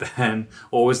United, then,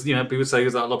 or was, people say,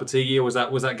 was that Lopetegui or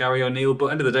was that Gary O'Neill? But at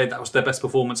the end of the day, that was their best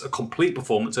performance, a complete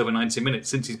performance over 90 minutes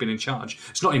since he's been in charge.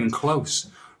 It's not even close,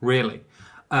 really.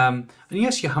 And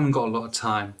yes, you haven't got a lot of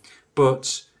time,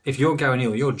 but if you're Gary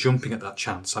O'Neill, you're jumping at that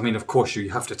chance. I mean, of course,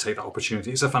 you have to take that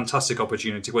opportunity. It's a fantastic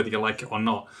opportunity, whether you like it or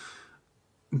not.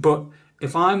 But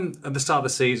if I'm at the start of the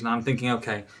season, I'm thinking,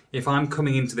 okay, if I'm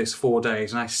coming into this 4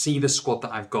 days and I see the squad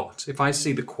that I've got, if I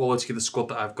see the quality of the squad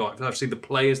that I've got, if I see the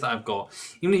players that I've got,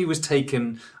 even if he was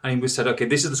taken and he was said, okay,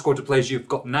 this is the squad of players you've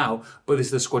got now, but this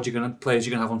is the squad players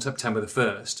you're going to have on September the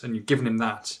 1st, and you've given him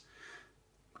that,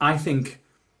 I think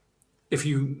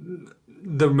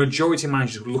the majority of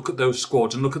managers look at those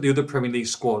squads and look at the other Premier League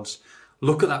squads,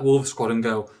 look at that Wolves squad and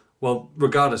go, well,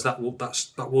 regardless, that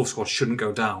Wolves squad shouldn't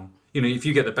go down. If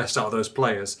you get the best out of those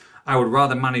players, I would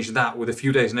rather manage that with a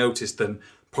few days' notice than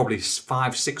probably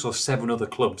 5, 6 or 7 other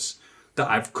clubs that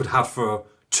I could have for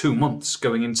 2 months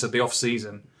going into the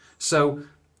off-season. So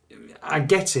I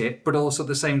get it, but also at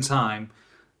the same time,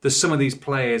 there's some of these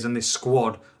players and this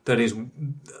squad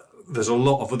there's a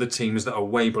lot of other teams that are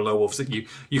way below Wolves that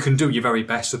you can do your very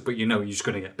best with, but you're just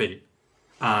going to get beat.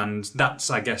 And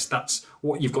I guess that's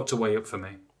what you've got to weigh up for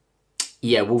me.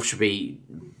 Yeah, Wolves should be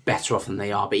better off than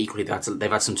they are, but equally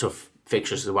they've had some tough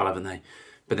fixtures as well, haven't they?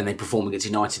 But then they perform against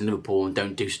United and Liverpool and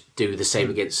don't do the same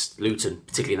against Luton,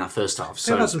 particularly in that first half.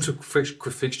 So they've had some tough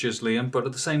fixtures, Liam, but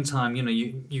at the same time,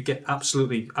 you get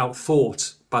absolutely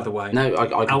outthought. By the way, no,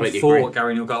 I completely agree.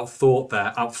 Gary O'Neill got outthought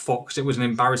there, outfoxed. It was an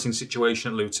embarrassing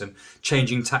situation at Luton,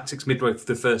 changing tactics midway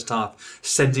through the first half,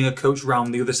 sending a coach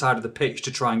round the other side of the pitch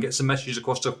to try and get some messages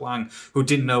across to Hwang, who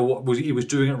didn't know what he was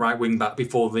doing at right wing back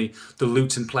before the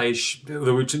Luton players, the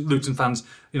Luton fans,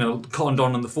 cottoned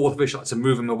on the fourth official had to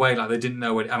move him away like they didn't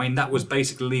know it. I mean, that was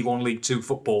basically League 1, League 2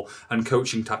 football and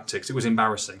coaching tactics. It was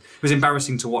embarrassing. It was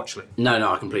embarrassing to watch, Lee. No,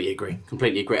 I completely agree.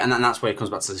 And that's where it comes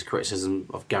back to this criticism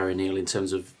of Gary O'Neill in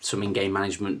terms of some in-game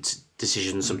management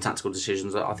decisions, some tactical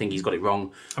decisions. I think he's got it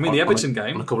wrong. I mean, the Everton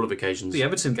game on a couple of occasions. The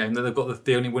Everton game that they've got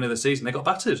the only win of the season. They got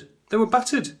battered. They were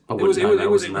battered. It was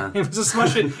a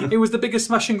smashing. It was the biggest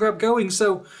smash and grab going.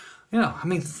 So, I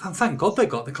mean, thank God the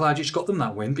Klajic got them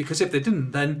that win, because if they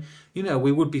didn't, then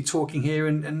we would be talking here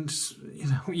and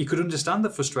you could understand the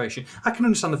frustration. I can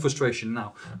understand the frustration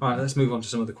now. All right, let's move on to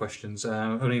some of the questions.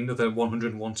 Only another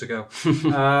 101 to go.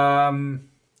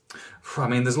 I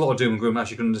mean, there's a lot of doom and gloom,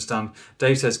 as you can understand.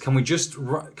 Dave says, can we just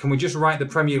write the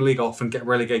Premier League off and get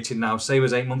relegated now? Save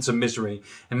us 8 months of misery.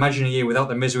 Imagine a year without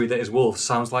the misery that is Wolves.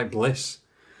 Sounds like bliss.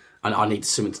 And I need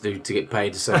something to do to get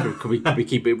paid. So could we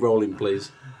keep it rolling,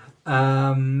 please?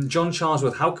 John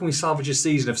Charlesworth, how can we salvage a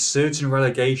season of certain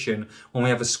relegation when we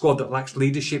have a squad that lacks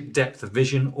leadership, depth,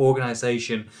 vision,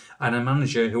 organisation, and a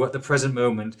manager who at the present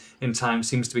moment in time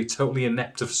seems to be totally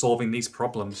inept of solving these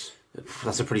problems?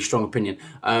 That's a pretty strong opinion.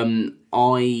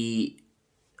 I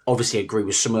obviously agree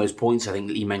with some of those points. I think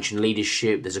that you mentioned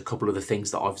leadership. There's a couple of the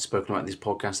things that I've spoken about in this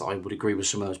podcast that I would agree with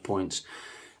some of those points.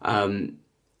 I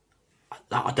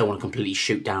don't want to completely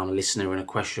shoot down a listener in a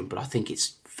question, but I think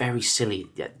it's very silly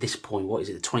at this point, what is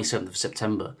it, the 27th of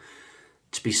September,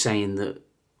 to be saying that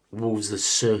Wolves are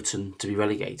certain to be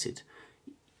relegated.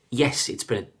 Yes, it's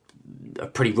been a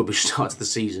pretty rubbish start to the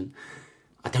season.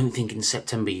 I don't think in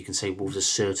September you can say Wolves are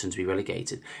certain to be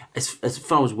relegated. As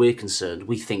far as we're concerned,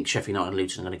 we think Sheffield United and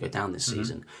Luton are going to go down this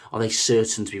season. Are they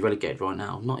certain to be relegated right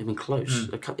now? Not even close.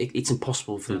 It's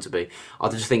impossible for them to be. I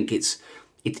just think it's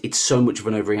so much of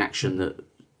an overreaction that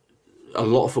a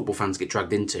lot of football fans get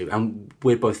dragged into, and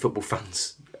we're both football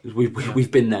fans.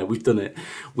 We've been there, we've done it,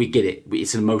 we get it.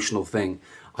 It's an emotional thing.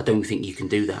 I don't think you can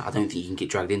do that. I don't think you can get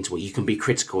dragged into it. You can be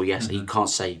critical, yes. You can't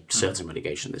say certain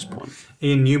relegation at this point.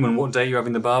 Ian Newman, what day are you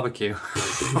having the barbecue?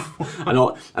 and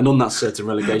on that certain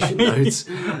relegation note,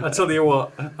 I tell you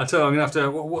what, I'm going to have to.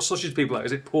 What sausage people like?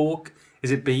 Is it pork?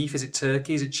 Is it beef? Is it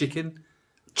turkey? Is it chicken?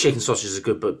 Chicken sausages are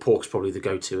good, but pork's probably the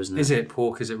go-to, isn't it? Is it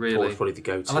pork? Is it really? Pork's probably the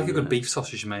go-to. I like a good beef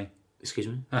sausage, mate. Excuse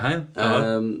me?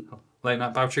 Late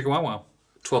night bow chicken wow.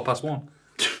 1:12.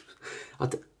 I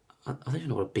don't even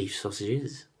know what a beef sausage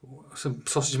is. Some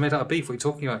sausage made out of beef. What are you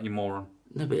talking about, you moron?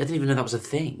 No, but I didn't even know that was a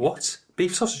thing. What?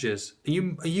 Beef sausages? Are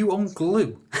you on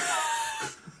glue?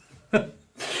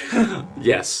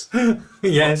 Yes.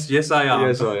 yes, I am.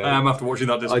 Yes, I am. I am after watching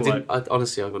that display.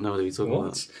 Honestly, I've got no idea what you're talking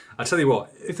about. I tell you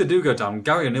what, if they do go down,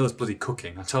 Gary O'Neill's bloody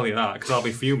cooking. I tell you that, because I'll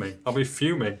be fuming. Can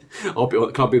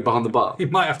I be behind the bar? He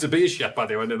might have to be a chef by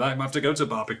the end of that. He might have to go to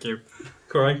barbecue.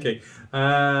 Crikey.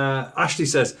 Ashley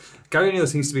says, Gary O'Neill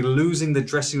seems to be losing the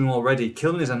dressing room already.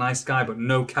 Kilman is a nice guy, but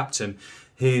no captain.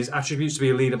 His attributes to be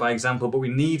a leader by example, but we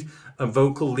need a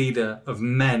vocal leader of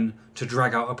men to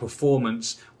drag out a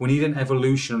performance. We need an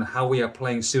evolution on how we are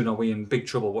playing soon. Are we in big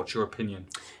trouble? What's your opinion?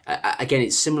 Again,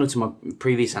 it's similar to my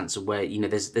previous answer where,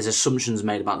 there's assumptions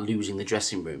made about losing the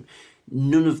dressing room.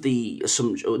 None of the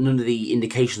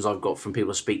indications I've got from people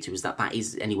I speak to is that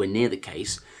is anywhere near the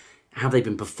case. Have they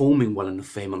been performing well enough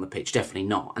for him on the pitch? Definitely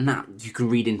not. And that you can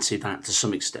read into that to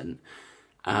some extent.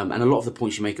 And a lot of the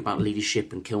points you make about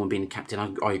leadership and Kilman being the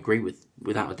captain, I agree with,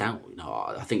 without a doubt.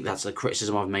 I think that's a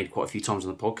criticism I've made quite a few times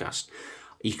on the podcast.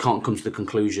 You can't come to the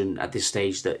conclusion at this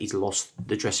stage that he's lost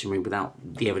the dressing room without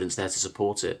the evidence there to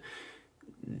support it.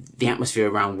 The atmosphere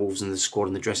around Wolves and the squad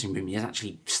and the dressing room is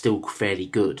actually still fairly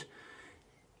good.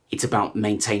 It's about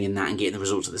maintaining that and getting the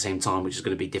results at the same time, which is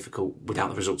going to be difficult without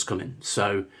the results coming.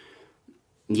 So,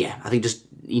 yeah, I think just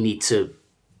you need to.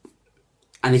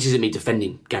 And this isn't me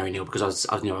defending Gary O'Neill because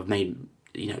I've made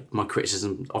my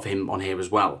criticism of him on here as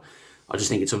well. I just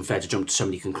think it's unfair to jump to so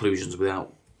many conclusions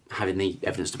without having the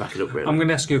evidence to back it up. Really, I'm going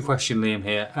to ask you a question, Liam.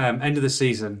 Here, end of the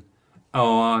season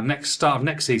or start of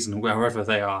next season, wherever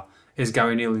they are, is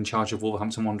Gary O'Neill in charge of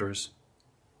Wolverhampton Wanderers?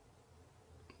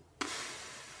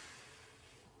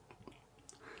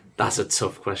 That's a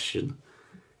tough question.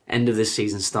 End of this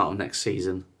season, start of next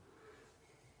season.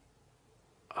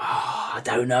 Oh, I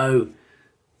don't know.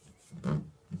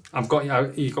 You've got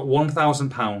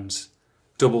 £1,000,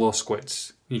 double or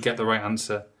squits. You get the right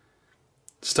answer.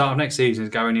 Start of next season is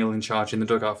Gary O'Neill in charge in the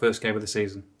dugout, first game of the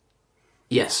season.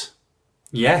 Yes.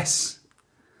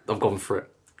 I've gone for it.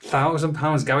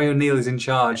 £1,000. Gary O'Neill is in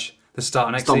charge. The start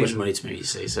of next season. It's not much money to me, you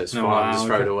see, so it's fine. Wow, just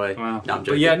throw it away. Wow. No, I'm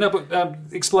joking.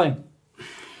 Explain.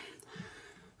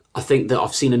 I think that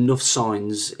I've seen enough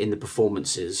signs in the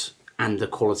performances and the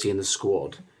quality in the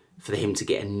squad for him to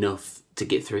get enough to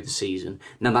get through the season.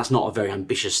 Now, that's not a very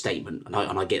ambitious statement, and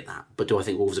I get that. But do I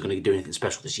think Wolves are going to do anything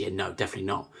special this year? No, definitely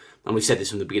not. And we've said this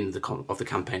from the beginning of the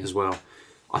campaign as well.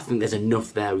 I think there's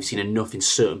enough there. We've seen enough in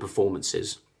certain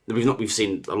performances. We've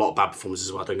seen a lot of bad performances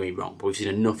as well, don't get me wrong, but we've seen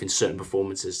enough in certain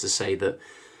performances to say that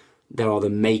there are the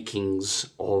makings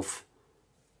of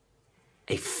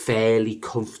a fairly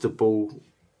comfortable,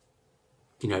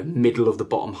 middle of the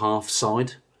bottom half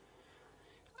side.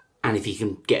 And if he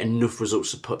can get enough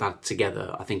results to put that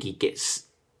together, I think he gets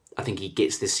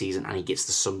this season and he gets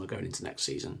the summer going into next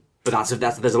season. But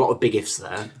there's a lot of big ifs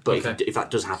there. But okay. If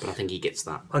that does happen, I think he gets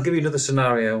that. I'll give you another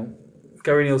scenario.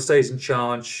 Gary O'Neill stays in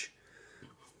charge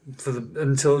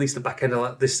until at least the back end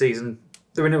of this season.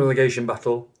 They're in a relegation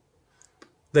battle.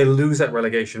 They lose that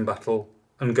relegation battle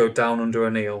and go down under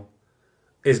O'Neill.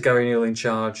 Is Gary O'Neill in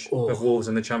charge of Wolves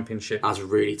in the Championship? That's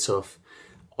really tough.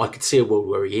 I could see a world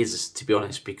where he is, to be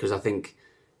honest, because I think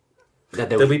that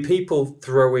there'll be people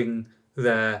throwing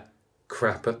their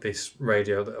crap at this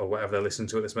radio or whatever they're listening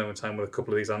to at this moment in time with a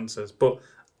couple of these answers. But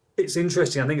it's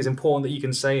interesting. I think it's important that you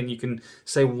can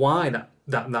say why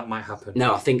that might happen.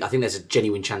 No, I think there's a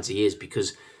genuine chance he is,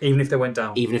 because even if they went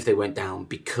down,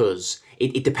 because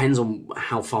it depends on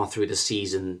how far through the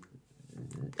season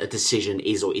a decision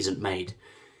is or isn't made.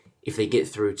 If they get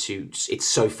through to, it's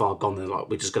so far gone, they're like,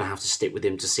 we're just going to have to stick with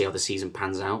him to see how the season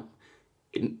pans out.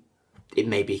 It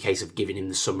may be a case of giving him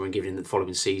the summer and giving him the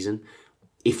following season.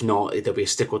 If not, there'll be a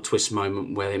stick or twist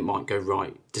moment where it might go,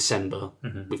 right, December,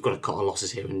 we've got to cut our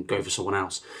losses here and go for someone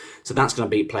else. So that's going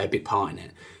to play a big part in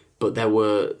it. But there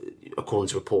were, according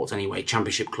to reports anyway,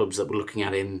 Championship clubs that were looking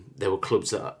at him. There were clubs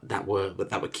that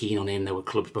were keen on him. There were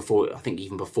clubs before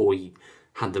he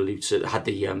had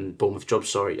the Bournemouth job.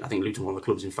 Sorry, I think Luton were one of the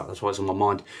clubs. In fact, that's why it's on my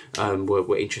mind.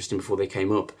 Were interesting before they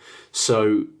came up.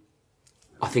 So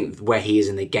I think where he is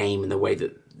in the game and the way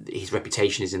that his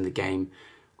reputation is in the game,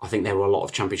 I think there were a lot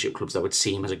of Championship clubs that would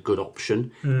see him as a good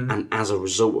option. And as a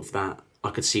result of that,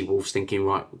 I could see Wolves thinking,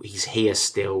 right, he's here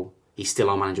still. He's still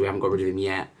our manager. We haven't got rid of him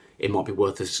yet. It might be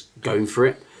worth us going for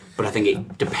it. But I think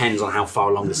it depends on how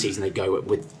far along the season they go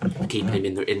with keeping him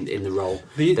in the role.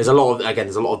 There's a lot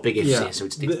of big ifs here, so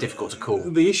it's difficult to call.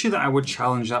 The issue that I would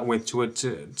challenge that with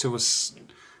to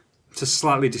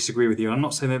slightly disagree with you, I'm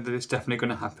not saying that it's definitely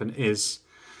going to happen, is,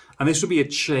 and this would be a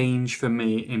change for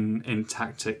me in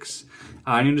tactics.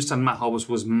 I understand Matt Hobbs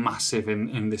was massive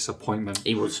in this appointment.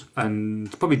 He was.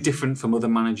 And probably different from other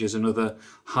managers and other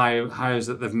hires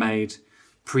that they've made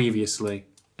previously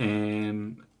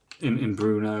in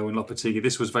Bruno and Lopetegui.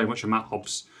 This was very much a Matt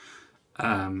Hobbs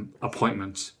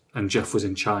appointment, and Jeff was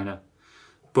in China.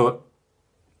 But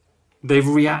they've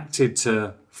reacted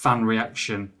to fan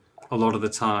reaction a lot of the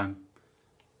time.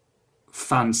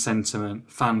 Fan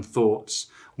sentiment, fan thoughts.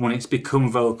 When it's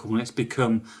become vocal, when it's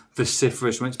become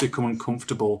vociferous, when it's become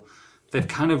uncomfortable, they've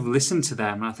kind of listened to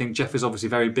them. And I think Jeff is obviously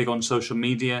very big on social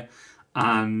media.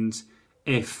 And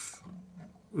if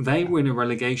they were in a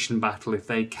relegation battle, if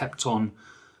they kept on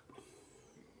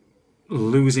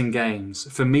losing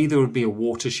games, for me there would be a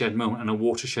watershed moment and a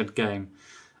watershed game.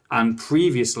 And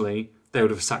previously they would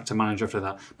have sacked a manager after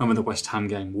that. Remember the West Ham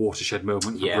game, watershed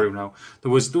moment for Bruno. There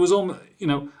was almost,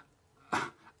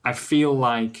 I feel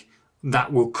like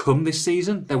that will come this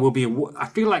season. There will be I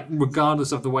feel like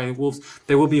regardless of the way the Wolves,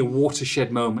 there will be a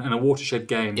watershed moment and a watershed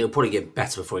game. It'll probably get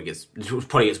better before it gets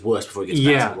worse before it gets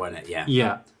better, won't it?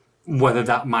 Yeah. Whether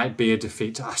that might be a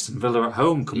defeat to Aston Villa at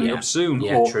home coming up soon,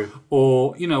 true.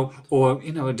 or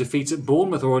a defeat at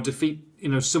Bournemouth, or a defeat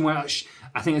somewhere else.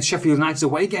 I think the Sheffield United's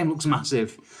away game looks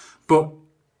massive. But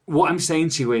what I'm saying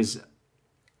to you is,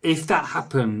 if that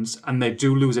happens and they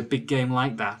do lose a big game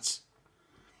like that,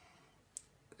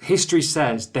 history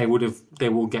says they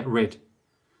will get rid.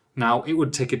 Now, it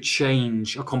would take a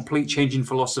complete change in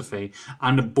philosophy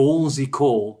and a ballsy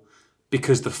call,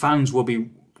 because the fans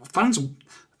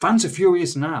are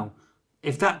furious now.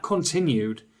 If that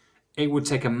continued, it would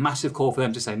take a massive call for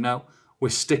them to say, no, we're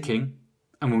sticking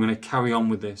and we're going to carry on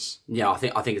with this. Yeah, I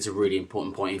think it's a really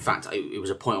important point. In fact, it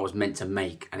was a point I was meant to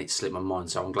make and it slipped my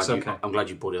mind, so I'm glad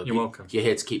you brought it up. You're welcome. You're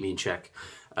here to keep me in check.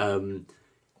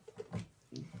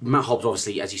 Matt Hobbs,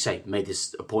 obviously, as you say, made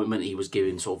this appointment. He was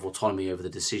given sort of autonomy over the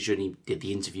decision. He did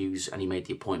the interviews and he made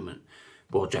the appointment.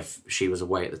 Well, Jeff Shee was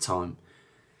away at the time.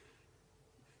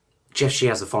 Jeff Shee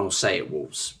has the final say at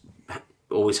Wolves.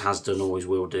 Always has done, always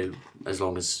will do, as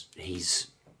long as he's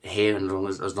here and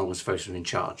as long as Fosun are in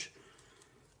charge.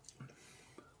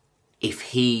 If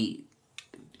he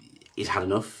has had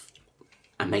enough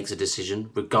and makes a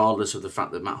decision, regardless of the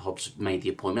fact that Matt Hobbs made the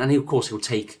appointment, and of course he'll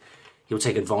take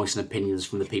advice and opinions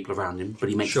from the people around him, but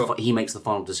he makes the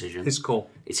final decision. His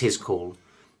call. It's his call.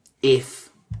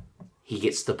 If he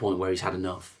gets to the point where he's had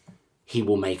enough, he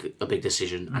will make a big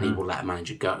decision and he will let a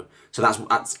manager go. So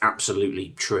that's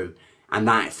absolutely true. And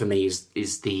that, for me,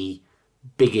 is the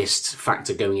biggest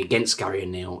factor going against Gary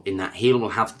O'Neill, in that he will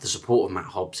have the support of Matt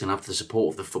Hobbs, he'll have the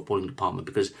support of the footballing department,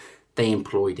 because they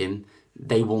employed him.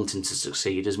 They want him to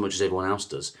succeed as much as everyone else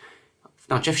does.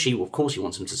 Now, Jeff Shee, of course he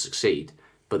wants him to succeed,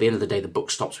 but at the end of the day, the buck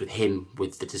stops with him,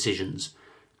 with the decisions.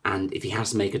 And if he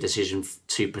has to make a decision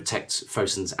to protect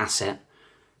Fosun's asset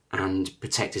and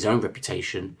protect his own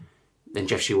reputation, then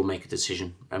Jeff Shee will make a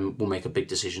decision and will make a big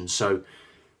decision. So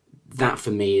that,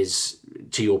 for me, is,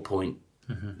 to your point,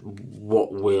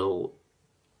 what will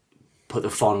put the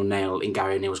final nail in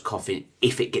Gary O'Neill's coffin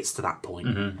if it gets to that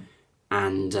point.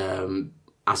 And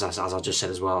as I just said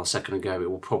as well a second ago, it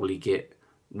will probably get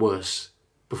worse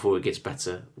before it gets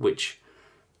better, which,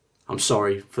 I'm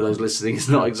sorry for those listening, it's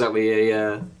not exactly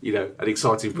an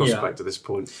exciting prospect at this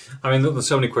point. I mean, there's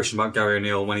so many questions about Gary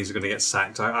O'Neill when he's going to get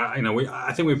sacked.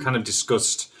 I think we've kind of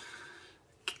discussed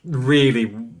really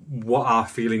what our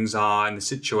feelings are in the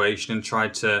situation and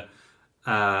tried to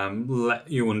let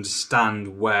you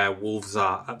understand where Wolves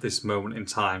are at this moment in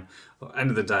time. At the end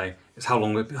of the day, it's how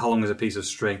long is a piece of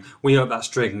string. We hope that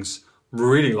string's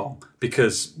really long,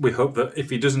 because we hope that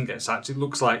if he doesn't get sacked, it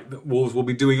looks like that Wolves will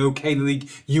be doing okay in the league,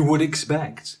 you would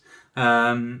expect.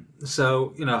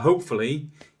 So, hopefully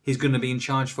he's going to be in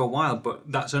charge for a while,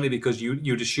 but that's only because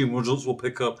you'd assume results will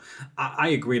pick up. I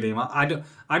agree with him. I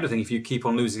don't think if you keep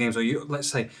on losing games, or let's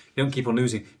say you don't keep on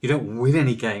losing, you don't win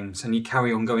any games and you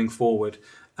carry on going forward.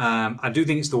 I do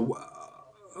think it's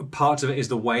part of it is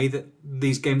the way that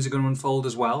these games are going to unfold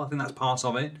as well. I think that's part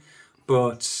of it.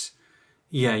 But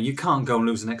yeah, you can't go and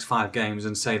lose the next 5 games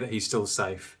and say that he's still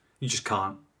safe. You just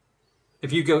can't.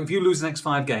 If you lose the next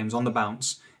 5 games on the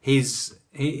bounce, he is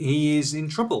in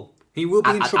trouble. He will be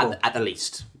in trouble. At the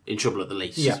least. In trouble at the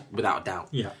least. Yeah. Without a doubt.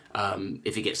 Yeah.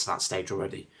 If he gets to that stage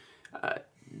already.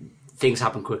 Things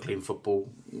happen quickly in football.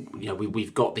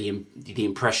 We've got the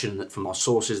impression that from our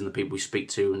sources and the people we speak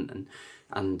to,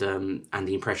 and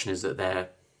the impression is that they're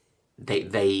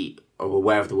they are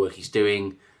aware of the work he's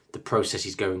doing, the process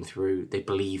he's going through. They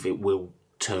believe it will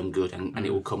turn good and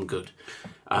it will come good.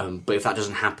 But if that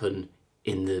doesn't happen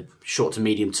in the short to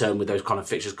medium term with those kind of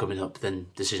fixtures coming up, then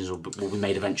decisions will be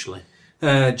made eventually.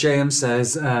 JM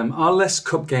says, are less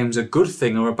cup games a good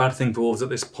thing or a bad thing for Wolves at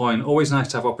this point? Always nice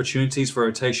to have opportunities for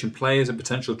rotation players and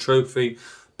potential trophy,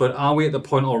 but are we at the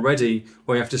point already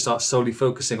where you have to start solely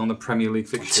focusing on the Premier League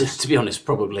fixtures? To be honest,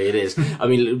 probably it is. I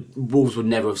mean, Wolves would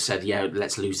never have said, yeah,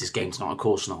 let's lose this game tonight. Of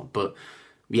course not. But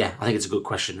yeah, I think it's a good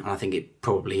question, and I think it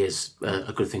probably is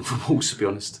a good thing for Wolves, to be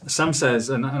honest. Sam says,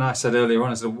 and I said earlier on,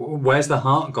 I said, where's the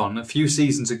heart gone? A few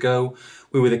seasons ago,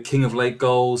 we were the king of late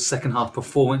goals, second half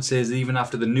performances. Even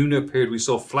after the Nuno period, we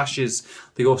saw flashes,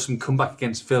 the awesome comeback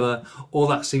against Villa. All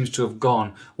that seems to have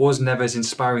gone. Was Neves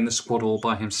inspiring the squad all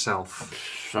by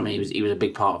himself? I mean, he was a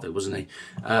big part of it, wasn't he?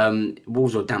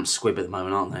 Wolves are a damp squib at the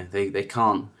moment, aren't they? They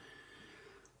can't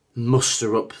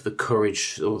muster up the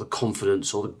courage or the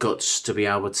confidence or the guts to be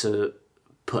able to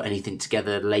put anything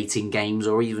together late in games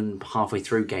or even halfway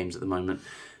through games at the moment.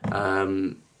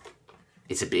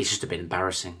 It's just a bit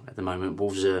embarrassing at the moment.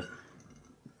 Wolves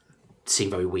seem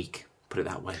very weak, put it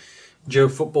that way. Joe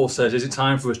Football says, is it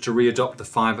time for us to re-adopt the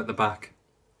 5 at the back?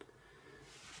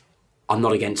 I'm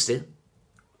not against it.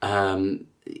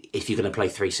 If you're going to play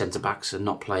 3 centre-backs and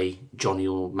not play Johnny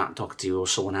or Matt Doherty or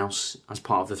someone else as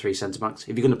part of the 3 centre-backs, if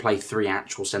you're going to play 3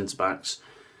 actual centre-backs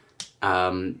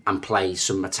and play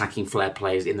some attacking flair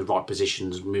players in the right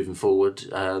positions moving forward,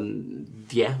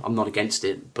 yeah, I'm not against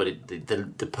it, but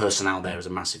the personnel there is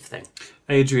a massive thing.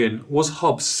 Adrian, was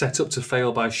Hobbs set up to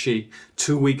fail by Shi?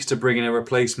 2 weeks to bring in a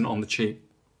replacement on the cheap?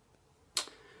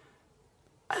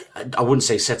 I wouldn't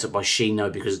say set up by Shi, no,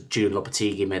 because Julian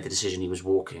Lopetegui made the decision he was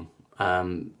walking.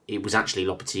 It was actually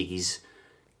Lopetegui's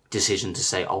decision to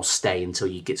say, I'll stay until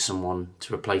you get someone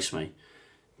to replace me.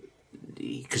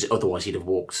 Because otherwise he'd have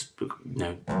walked,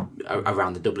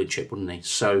 around the Dublin trip, wouldn't he?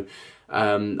 So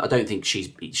I don't think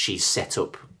she's set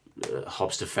up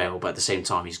Hobbs to fail, but at the same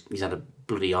time he's had a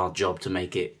bloody hard job to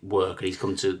make it work, and he's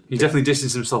come to... He definitely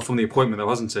distanced himself from the appointment though,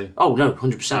 hasn't he? Oh no,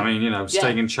 100%. I mean,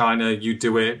 staying in China, you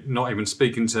do it, not even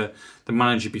speaking to the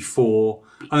manager before.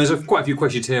 And there's quite a few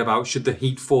questions here about should the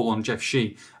heat fall on Jeff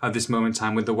Shi at this moment in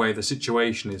time with the way the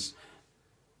situation is?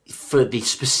 For the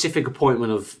specific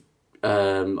appointment of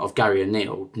Gary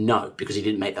O'Neill, no, because he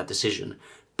didn't make that decision.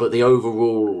 But the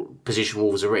overall position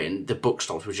Wolves are in, the buck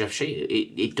stops with Jeff Shi.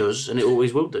 It does, and it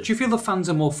always will do. Do you feel the fans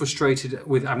are more frustrated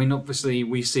with... I mean, obviously,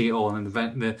 we see it all in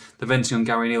the venting on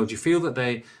Gary O'Neill. Do you feel that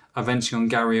they are venting on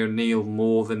Gary O'Neill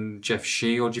more than Jeff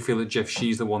Shi, or do you feel that Jeff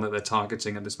Shi's the one that they're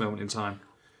targeting at this moment in time?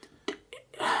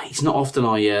 It's not often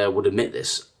I would admit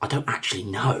this. I don't actually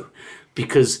know,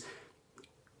 because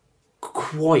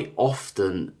quite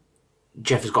often...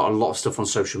 Jeff has got a lot of stuff on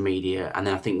social media, and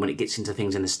then I think when it gets into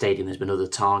things in the stadium, there's been other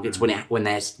targets. When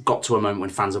there's got to a moment when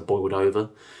fans have boiled over.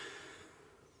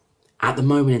 At the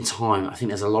moment in time, I think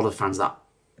there's a lot of fans that,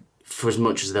 for as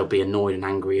much as they'll be annoyed and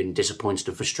angry and disappointed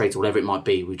and frustrated, whatever it might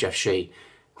be with Jeff Shi,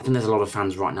 I think there's a lot of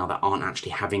fans right now that aren't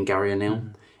actually having Gary O'Neill,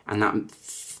 and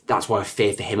that's why I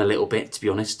fear for him a little bit, to be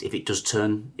honest, if it does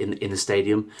turn in the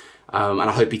stadium, and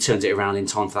I hope he turns it around in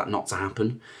time for that not to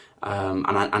happen.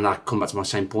 And I come back to my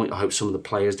same point. I hope some of the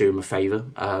players do him a favour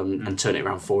and turn it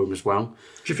around for him as well.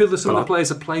 Do you feel that some of the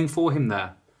players are playing for him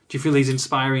there? Do you feel he's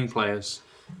inspiring players?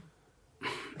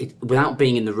 Without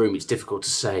being in the room, it's difficult to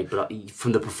say, but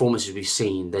from the performances we've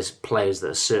seen, there's players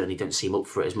that certainly don't seem up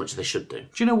for it as much as they should do. Do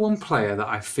you know one player that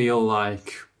I feel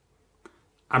like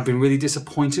I've been really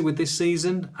disappointed with this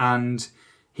season? And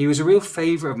he was a real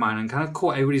favourite of mine and kind of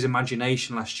caught everybody's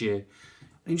imagination last year.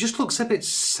 He just looks a bit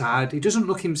sad. He doesn't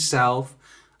look himself.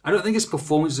 I don't think his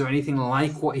performances are anything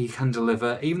like what he can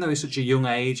deliver, even though he's such a young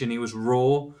age and he was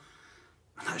raw. And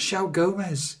that's João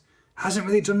Gomez. Hasn't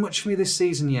really done much for me this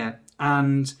season yet.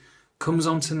 And comes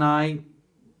on tonight,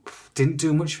 didn't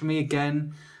do much for me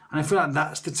again. And I feel like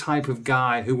that's the type of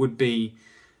guy who would be,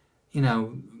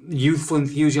 youthful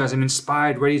enthusiasm,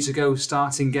 inspired, ready to go,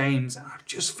 starting games. And I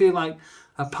just feel like,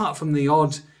 apart from the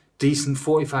odd, decent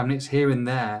 45 minutes here and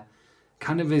there,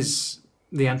 kind of is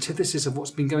the antithesis of what's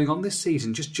been going on this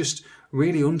season. Just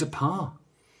really under par.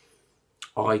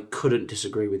 I couldn't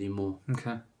disagree with you more.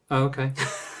 Okay. Oh, okay.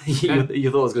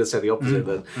 You thought I was going to say the opposite,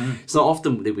 but it's not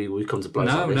often that we come to blows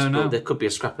like this. No. There could be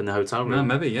a scrap in the hotel room. No,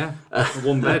 maybe, yeah.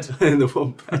 One bed. In the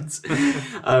one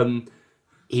bed.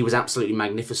 He was absolutely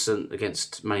magnificent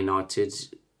against Man United,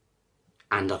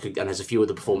 and there's a few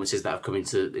other performances that have come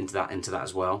into that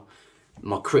as well.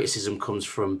 My criticism comes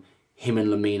from him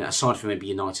and Lamina, aside from maybe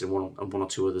United and one or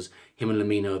two others, him and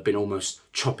Lamina have been almost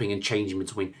chopping and changing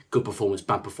between good performance,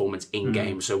 bad performance in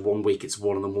game. So 1 week it's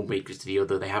one and then 1 week it's the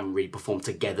other. They haven't really performed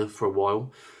together for a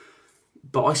while.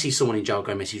 But I see someone in João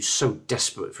Gomez who's so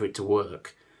desperate for it to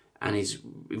work, and he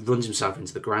runs himself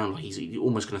into the ground like he's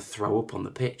almost going to throw up on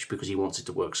the pitch because he wants it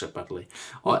to work so badly.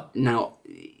 Now,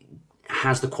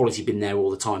 has the quality been there all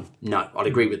the time? No, I'd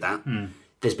agree with that.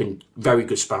 There's been very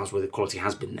good spells where the quality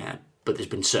has been there, but there's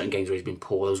been certain games where he's been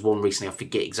poor. There was one recently, I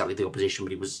forget exactly the opposition,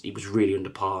 but he was really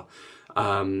under par.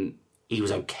 He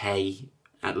was okay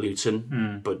at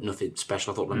Luton, but nothing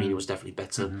special. I thought Lamina was definitely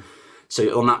better.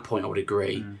 So on that point, I would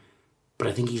agree. But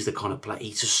I think he's the kind of player,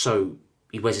 he's just so,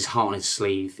 he wears his heart on his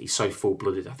sleeve, he's so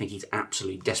full-blooded. I think he's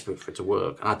absolutely desperate for it to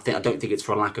work. And I don't think it's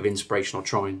for a lack of inspiration or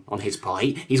trying on his part.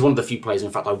 He's one of the few players, in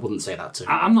fact, I wouldn't say that to.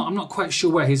 I'm not quite sure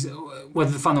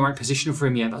whether they found the right position for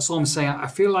him yet. That's all I'm saying. I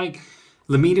feel like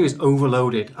Lamina is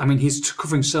overloaded. I mean, he's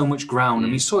covering so much ground. I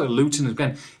mean, you saw it at Luton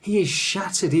again. He is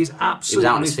shattered. He is absolutely... He was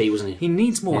out on his feet, wasn't he? He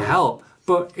needs more help.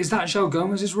 But is that João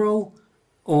Gomez's role?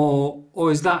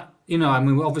 Or is that... You know, I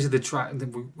mean, obviously we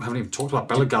haven't even talked about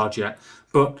Bellegarde yet,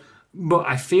 but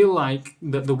I feel like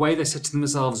that the way they're setting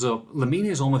themselves up, Lamina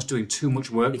is almost doing too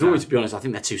much work. To be honest, I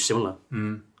think they're too similar.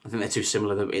 I think they're too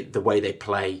similar. The way they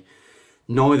play,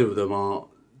 neither of them are.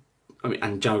 I mean,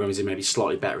 and João Gomez is maybe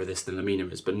slightly better at this than Lamina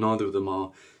is, but neither of them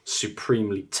are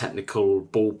supremely technical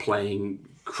ball playing,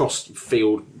 cross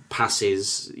field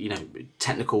passes. You know,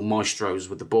 technical maestros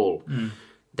with the ball.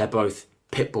 They're both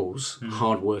pit bulls,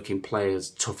 hard-working players,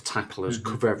 tough tacklers,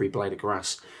 cover every blade of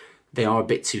grass. They are a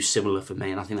bit too similar for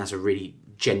me, and I think that's a really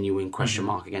genuine question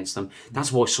mark against them.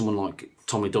 That's why someone like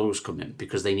Tommy Doyle's come in,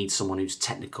 because they need someone who's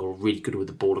technical, really good with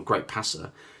the ball, a great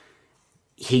passer.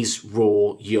 He's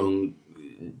raw, young,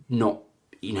 not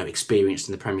experienced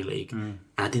in the Premier League, and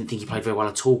I didn't think he played very well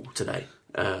at all today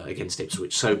against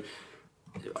Ipswich. So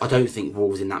I don't think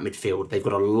Wolves in that midfield, they've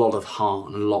got a lot of heart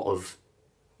and a lot of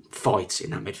fight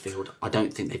in that midfield. I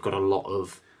don't think they've got a lot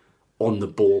of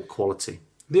on-the-ball quality.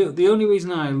 The only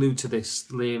reason I allude to this,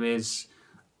 Liam, is,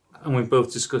 and we've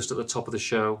both discussed at the top of the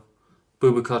show,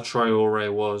 Boubacar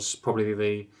Traoré was probably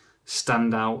the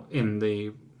standout in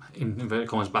inverted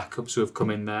commas backups who have come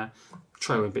in there.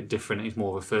 Traoré a bit different, he's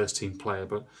more of a first-team player,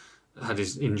 but had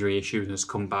his injury issue and has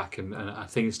come back, and I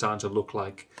think it's starting to look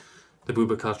like the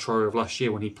Boubacar Traoré of last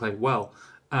year when he played well.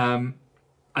 And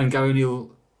Gary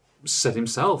O'Neill said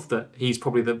himself that he's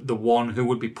probably the one who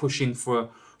would be pushing for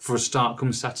a start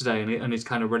come Saturday, and is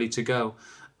kind of ready to go.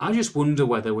 I just wonder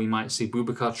whether we might see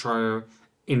Boubacar Traoré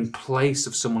in place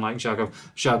of someone like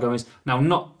João Gomez.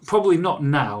 Now, probably not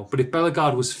now, but if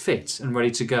Bellegarde was fit and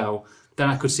ready to go, then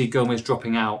I could see Gomez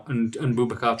dropping out and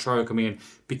Boubacar Traoré coming in,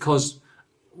 because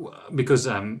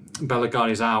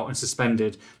Bellegarde is out and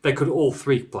suspended. They could all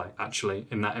three play actually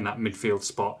in that midfield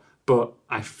spot, but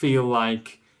I feel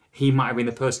like he might have been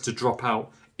the person to drop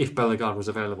out if Bellegarde was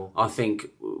available. I think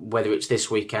whether it's this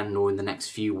weekend or in the next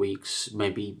few weeks,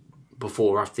 maybe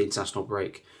before or after the international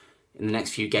break, in the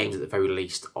next few games at the very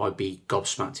least, I'd be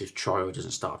gobsmacked if Traoré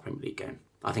doesn't start a Premier League game.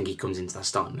 I think he comes into that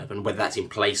starting 11, whether that's in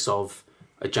place of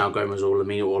a João Gomez or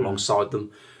Lamina or alongside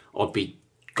them. I'd be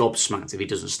gobsmacked if he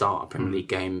doesn't start a Premier League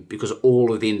game, because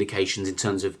all of the indications in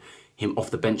terms of him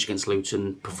off the bench against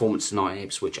Luton, performance tonight at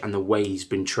Ipswich, and the way he's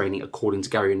been training according to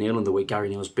Gary O'Neill and the way Gary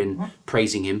O'Neill's been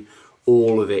praising him,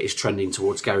 all of it is trending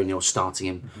towards Gary O'Neill starting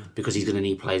him, because he's going to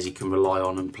need players he can rely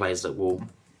on and players that will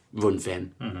run for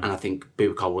him. And I think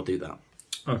Boubacar will do that.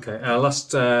 Okay,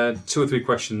 last 2 or 3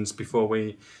 questions before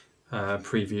we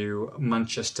preview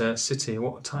Manchester City.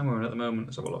 What time are we at the moment?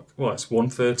 Let's have a look. Well, it's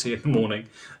 1:30 in the morning,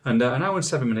 and an hour and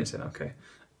 7 minutes in. Okay.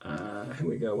 Here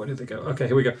we go. Where did they go? Okay,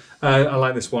 here we go. I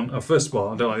like this one. First of all,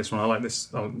 I don't like this one. I like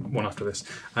this one after this.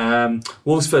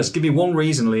 Wolves first. Give me one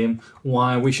reason, Liam,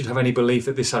 why we should have any belief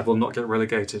that this side will not get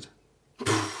relegated.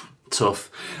 Tough.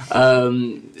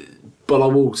 But I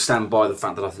will stand by the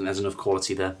fact that I think there's enough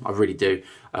quality there. I really do.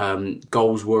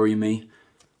 Goals worry me.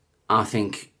 I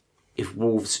think if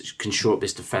Wolves can shore up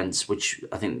this defence, which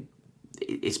I think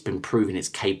it's been proven it's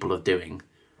capable of doing,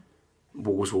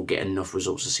 Wolves will get enough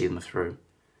results to see them through.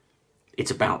 It's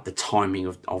about the timing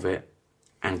of it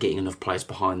and getting enough players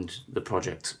behind the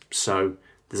project. So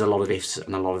there's a lot of ifs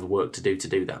and a lot of work to do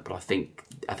that. But I think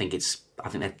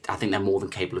they're more than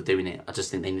capable of doing it. I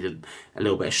just think they need a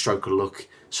little bit of stroke of luck,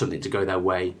 something to go their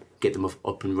way, get them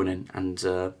up and running, and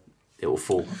it will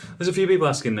fall. There's a few people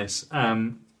asking this.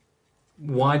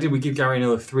 Why did we give Gary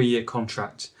O'Neill a 3-year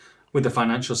contract with the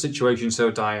financial situation so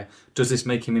dire? Does this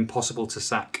make him impossible to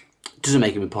sack? Doesn't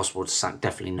make him impossible to sack,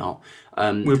 definitely not.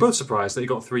 We were both surprised that he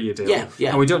got a 3-year deal. Yeah.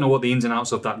 And we don't know what the ins and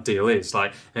outs of that deal is.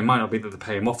 Like, it might not be that they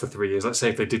pay him off for 3 years. Let's say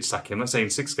if they did sack him, let's say in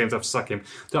 6 games after sack him,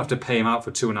 they don't have to pay him out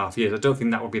for 2.5 years. I don't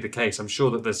think that would be the case. I'm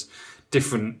sure that there's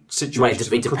different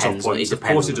situations It depends. Of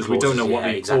course it does. We don't know what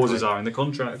the clauses are in the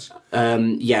contract.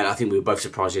 I think we were both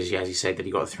surprised, as you said, that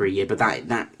he got a 3-year. But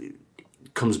that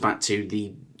comes back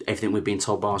to everything we've been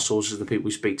told by our sources, the people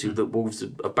we speak to, that Wolves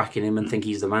are backing him and think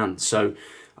he's the man. So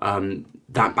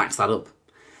that backs that up,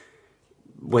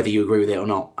 whether you agree with it or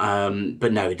not.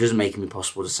 But no, it doesn't make him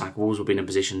impossible to sack. Wolves will be in a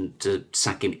position to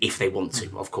sack him if they want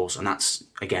to, of course. And that's,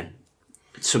 again,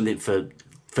 something for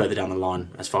further down the line,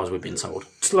 as far as we've been told.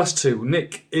 Last two.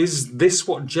 Nick, is this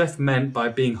what Jeff meant by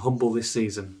being humble this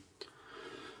season?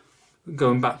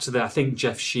 Going back to I think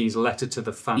Jeff Shee's letter to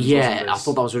the fans. Yeah, I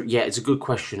thought that was it's a good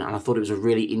question, and I thought it was a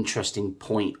really interesting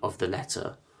point of the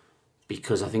letter,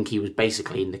 because I think he was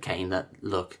basically indicating that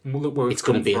look it's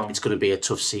going to be a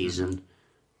tough season.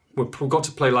 We've got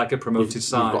to play like a promoted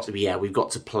side. We've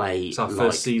got to play. It's our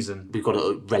first season. We've got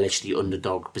to relish the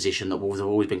underdog position that Wolves have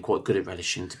always been quite good at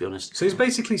relishing, to be honest. So he's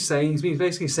basically saying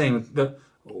that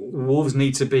Wolves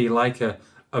need to be like a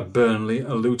Burnley,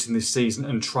 a Luton this season,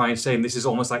 and try saying this is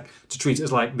almost like to treat it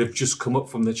as like they've just come up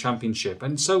from the Championship.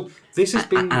 And so this has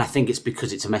been. And I think it's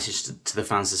because it's a message to the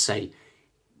fans to say,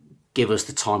 give us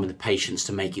the time and the patience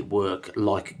to make it work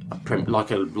like a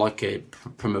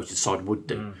promoted side would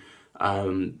do.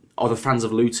 Are the fans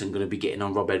of Luton going to be getting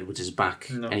on Rob Edwards' back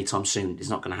anytime soon? It's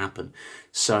not going to happen.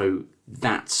 So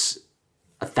that's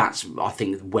I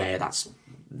think where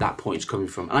that point is coming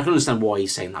from. And I can understand why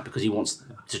he's saying that, because he wants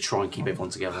to try and keep everyone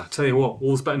together. I'll tell you what,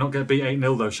 Wolves better not get beat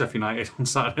 8-0 though, Sheffield United on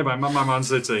Saturday by Man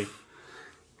City.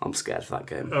 I'm scared for that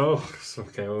game. Oh,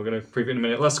 okay, we're going to preview it in a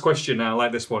minute. Last question now, I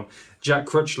like this one. Jack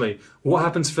Crutchley, what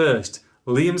happens first?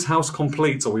 Liam's house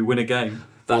completes or we win a game?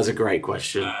 That's a great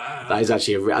question. That is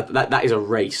actually that is a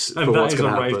race for what's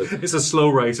going to happen. It's a slow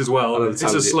race as well. It's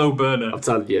a slow burner. I'm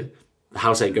telling you, the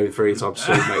house ain't going through anytime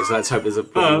soon, mate. So let's hope there's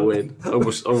a win.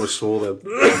 Almost swore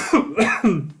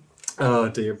them. Oh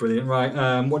dear, brilliant!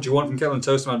 Right, what do you want from Kettle and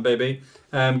Toaster Man, baby?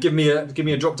 Give me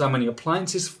a drop down menu: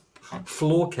 appliances,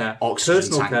 floor care, oxygen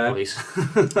personal tank, care,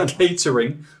 please.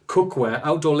 catering, cookware,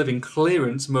 outdoor living,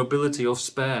 clearance, mobility, or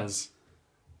spares.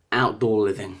 Outdoor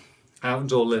living.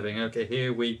 Outdoor living. Okay,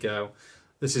 here we go.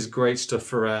 This is great stuff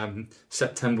for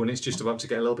September when it's just about to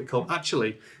get a little bit cold.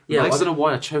 Actually, yeah, I don't know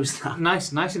why I chose that.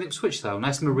 Nice in Ipswich though.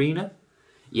 Nice marina.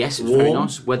 Yes, it's very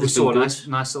nice. We saw a nice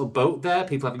little boat there.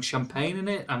 People having champagne in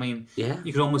it. I mean, yeah,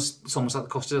 you could it's almost like the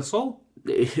Costa del Sol.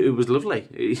 It was lovely.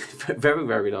 Very,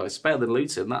 very nice. Better than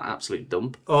Luton, that absolute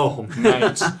dump. Oh,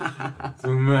 mate.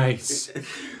 Mate.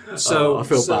 So I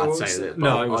feel bad saying it.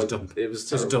 No, it was dump. It was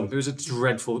dump. It was a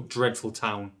dreadful, dreadful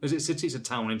town. Is it city? It's a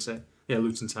town, isn't it? Yeah,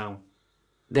 Luton Town.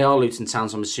 They are Luton Town,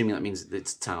 so I'm assuming that means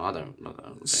it's a town. I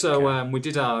don't So we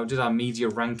did our media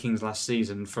rankings last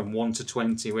season from 1 to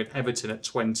 20. We had Everton at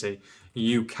 20.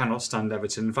 You cannot stand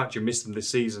Everton. In fact, you missed them this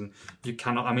season. You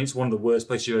cannot. I mean, it's one of the worst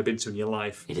places you've ever been to in your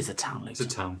life. It is a town, Luton. It's a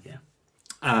town. Yeah.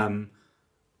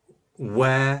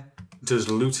 Where does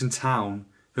Luton Town,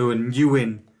 who are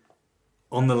new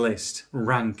on the list,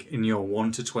 rank in your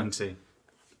 1 to 20?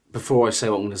 Before I say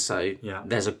what I'm going to say, yeah,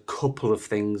 there's a couple of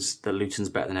things that Luton's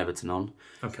better than Everton on.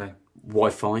 Okay.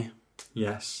 Wi-Fi.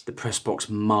 Yes. The press box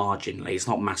marginally. It's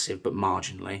not massive, but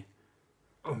marginally.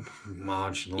 Oh,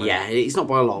 marginally. Yeah, it's not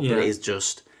by a lot, but it is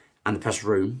just. And the press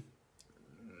room.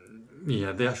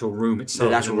 Yeah, the actual room itself.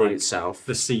 The actual room itself.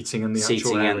 The seating and the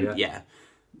actual area. Yeah.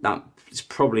 That's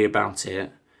probably about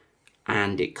it.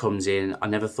 And it comes in, I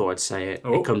never thought I'd say it,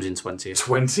 it comes in 20th.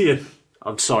 20th?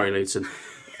 I'm sorry, Luton.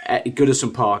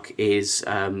 Goodison Park is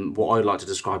what I'd like to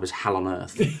describe as hell on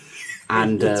earth.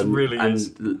 And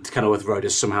and Kenilworth Road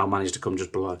has somehow managed to come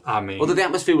just below. I mean, although the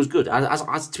atmosphere was good.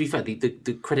 As to be fair,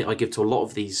 the credit I give to a lot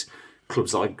of these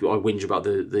clubs that I whinge about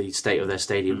the state of their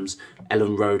stadiums,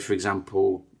 Ellen Road, for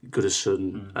example,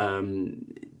 Goodison,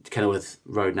 Kenilworth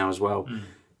Road now as well.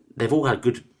 They've all had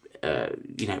good,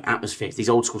 atmospheres. These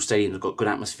old school stadiums have got good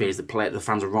atmospheres. The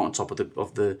fans are right on top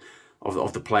of the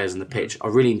players and the pitch. I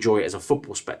really enjoy it as a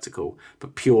football spectacle,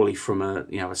 but purely from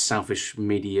a selfish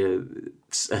media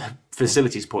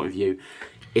facilities point of view,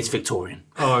 it's Victorian.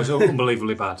 Oh, it's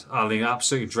unbelievably bad. I think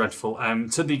absolutely dreadful.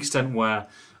 To the extent where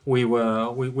we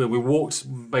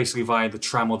walked basically via the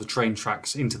tram or the train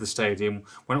tracks into the stadium,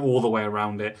 went all the way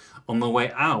around it. On the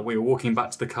way out, we were walking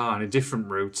back to the car in a different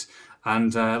route.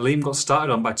 And Liam got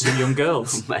started on by two young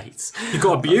girls. Mate. You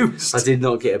got abused. I did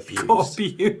not get abused. Got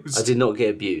abused. I did not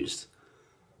get abused.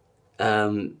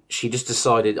 She just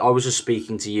decided, I was just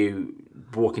speaking to you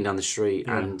walking down the street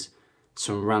and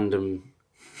some random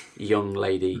young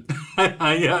lady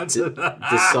Yeah,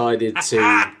 decided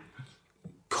to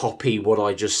copy what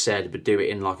I just said, but do it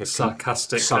in like a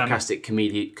sarcastic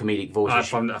comedic voice. I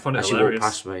found it as she hilarious. walked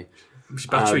past me. She's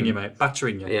battering you, mate.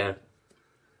 Battering you. Yeah.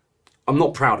 I'm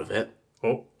not proud of it.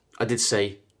 Oh, I did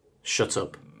say, shut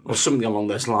up. Or something along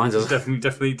those lines.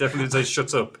 definitely say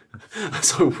shut up.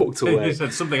 So I walked away. You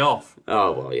said something off.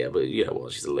 Oh, well, yeah, but you know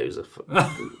what? She's a loser. I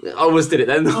almost did it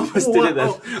then. Stop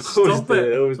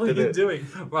it. What are you doing?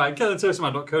 Right,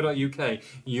 kettletoastman.co.uk,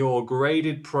 your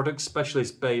graded product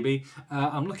specialist, baby.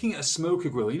 I'm looking at a smoker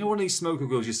grill. You know one of these smoker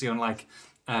grills you see on like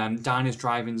diners,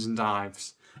 drive-ins and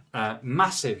dives?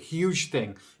 Massive, huge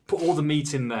thing. Put all the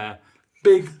meat in there.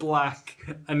 Big black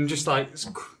and just like...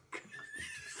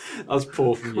 That's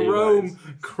poor from you,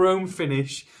 chrome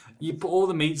finish. You put all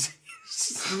the meats,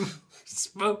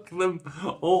 smoke them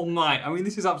all night. I mean,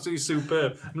 this is absolutely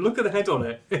superb. And look at the head on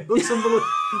it. It looks unbelievable.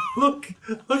 Look,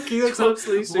 he looks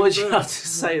absolutely superb. Why'd you have to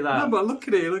say that? No, but look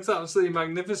at it. It looks absolutely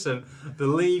magnificent. The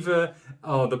lever,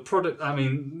 the product. I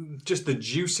mean, just the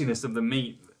juiciness of the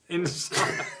meat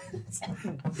inside. It's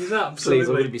absolutely. Please,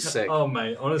 I'm going to be sick. Oh,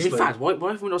 mate, honestly. In fact, why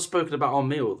have we not spoken about our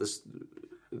meal? Let's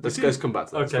come back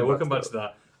to that. Okay, we'll come back to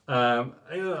that. I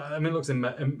mean, it looks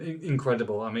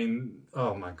incredible. I mean,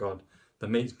 oh my God, the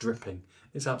meat's dripping.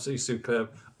 It's absolutely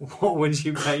superb. What would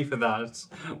you pay for that?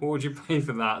 What would you pay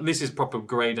for that? This is proper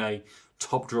grade A,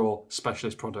 top drawer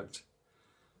specialist product.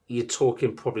 You're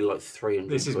talking probably like 300.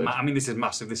 This is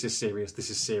massive. This is serious.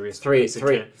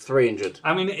 300.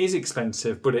 I mean, it is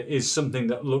expensive, but it is something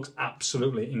that looks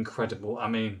absolutely incredible. I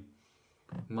mean,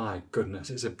 my goodness,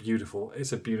 it's a beautiful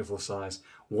size.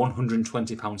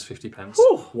 £120.50.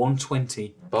 Ooh.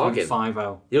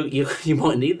 120.50. You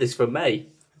might need this for May.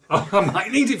 Oh, I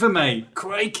might need it for May.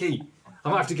 Crikey. I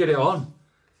might have to get it on.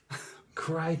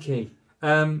 Crikey.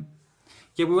 Yeah,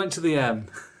 we went to the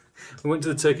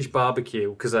Turkish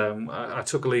barbecue because I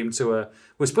took Liam to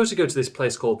we're supposed to go to this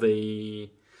place called the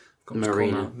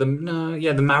Marina. The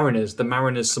Mariners. The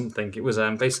Mariners something. It was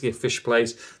basically a fish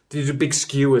place. They did big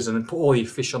skewers and then put all your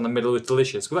fish on the middle. It was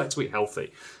delicious. We like to eat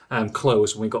healthy.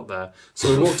 Closed when we got there. So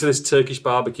we walked to this Turkish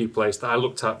barbecue place that I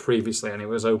looked at previously and it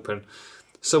was open.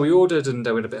 So we ordered and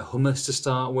we had a bit of hummus to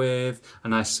start with,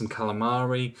 some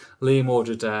calamari. Liam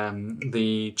ordered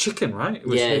the chicken, right? It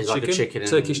was like a chicken.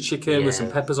 Turkish chicken with some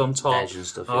peppers on top. Veg and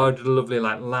stuff, I ordered a lovely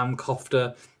lamb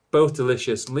kofta. Both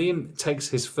delicious. Liam takes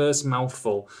his first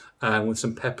mouthful with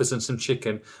some peppers and some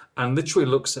chicken and literally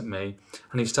looks at me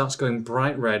and he starts going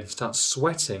bright red. He starts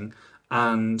sweating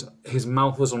and his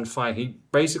mouth was on fire. He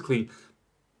basically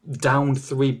downed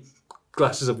 3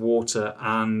 glasses of water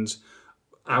and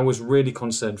I was really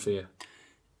concerned for you.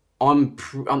 I'm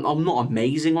not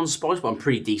amazing on spice, but I'm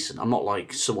pretty decent. I'm not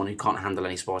like someone who can't handle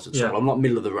any spice at all. I'm not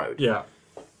middle of the road. Yeah.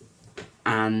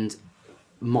 And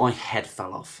my head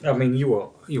fell off. I mean, you were.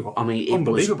 I mean,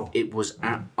 unbelievable. It might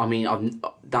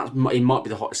be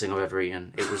the hottest thing I've ever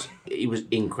eaten. It was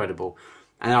incredible,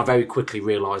 and I very quickly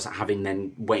realised that having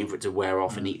then waiting for it to wear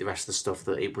off and eat the rest of the stuff,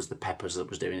 that it was the peppers that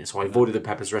was doing it. So I avoided the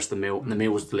peppers the rest of the meal, and the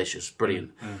meal was delicious,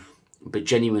 brilliant. But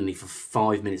genuinely, for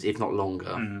 5 minutes, if not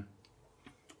longer,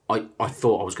 I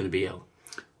thought I was going to be ill.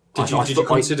 Did you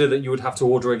consider that you would have to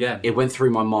order again? It went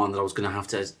through my mind that I was going to have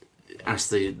to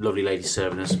ask the lovely lady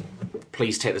serving us,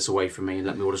 please take this away from me and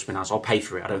let me order something else. I'll pay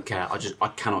for it. I don't care. I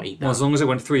cannot eat that. Well, as long as it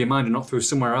went through your mind and not through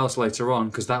somewhere else later on,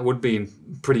 because that would be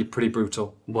pretty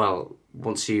brutal. Well,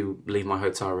 once you leave my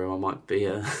hotel room, I might be...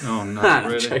 Oh, no,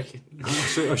 really?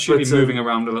 I should be moving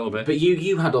around a little bit. But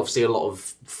you had obviously a lot of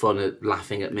fun at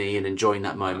laughing at me and enjoying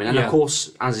that moment. And of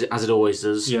course, as it always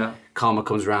does, karma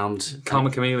comes round.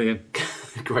 Karma Chameleon.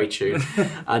 Great tune.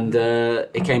 And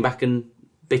it came back and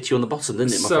bit you on the bottom,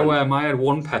 didn't it, my friend? I had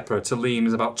 1 pepper to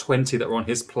Liam's about 20 that were on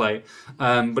his plate.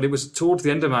 But it was towards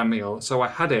the end of my meal, so I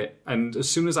had it. And as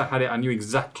soon as I had it, I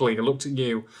looked at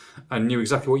you and knew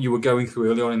exactly what you were going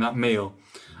through early on in that meal.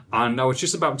 And I was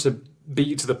just about to beat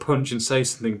you to the punch and say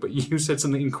something, but you said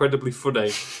something incredibly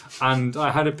funny. And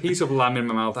I had a piece of lamb in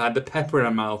my mouth, I had the pepper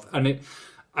in my mouth, and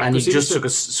you just took a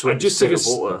sip of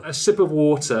water. A sip of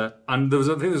water, and I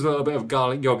think there was a little bit of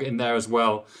garlic yogurt in there as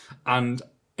well. And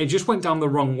it just went down the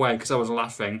wrong way because I was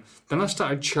laughing. Then I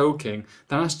started choking.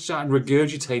 Then I started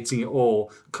regurgitating it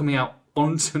all, coming out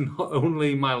onto not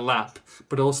only my lap,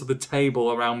 but also the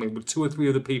table around me with 2 or 3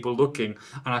 other people looking,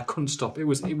 and I couldn't stop. It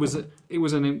was an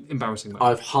embarrassing moment.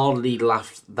 I've hardly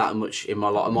laughed that much in my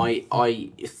life. I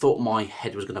thought my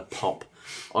head was going to pop.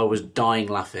 I was dying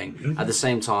laughing. At the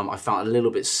same time, I felt a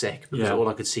little bit sick because all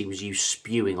I could see was you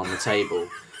spewing on the table.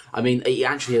 I mean, it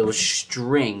actually was a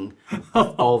string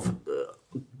of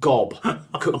gob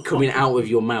coming out of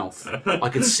your mouth. I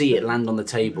could see it land on the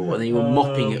table, and then you were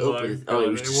mopping it up. It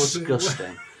was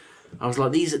disgusting. I was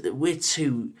like, we're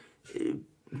two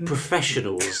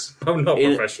professionals. I'm not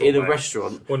professional in a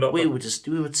restaurant. We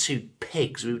were two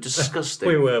pigs. We were disgusting.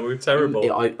 we were terrible.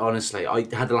 Honestly, I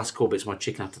had the last 4 bits of my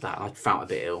chicken after that. I felt a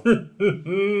bit ill.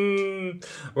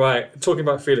 Right, talking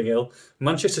about feeling ill,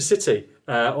 Manchester City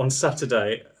on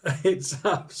Saturday. It's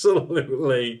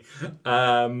absolutely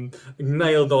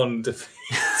nailed on defeat.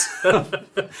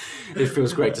 It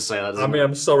feels great to say that. I mean,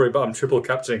 I'm sorry, but I'm triple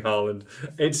captaining Haaland.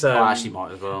 It's. I actually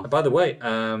might as well. By the way,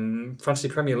 Fantasy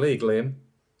Premier League, Liam,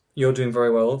 you're doing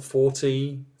very well.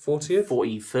 40th?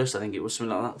 41st, I think it was,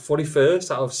 something like that.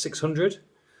 41st out of 600.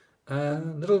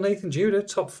 Little Nathan Judah,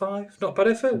 top 5. Not bad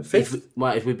effort. 5th.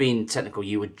 If we're being technical,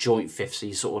 you were joint 5th, so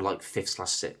you're sort of like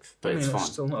 5th/6th. But it's fine.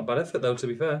 Still not a bad effort, though, to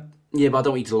be fair. Yeah, but I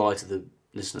don't want you to lie to the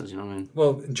listeners, you know what I mean?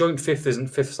 Well, joint 5th isn't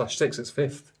 5th/6, it's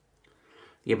 5th.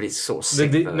 Yeah, but it's sort of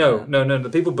 6th. No. The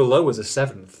people below us are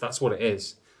 7th. That's what it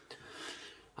is.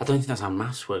 I don't think that's how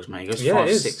maths works, mate. It goes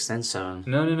 5, 6, then 7.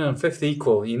 No. 5th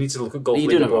equal. You need to look at golf.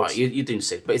 You're doing all right. You're doing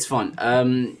 6, but it's fine.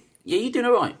 Yeah, you're doing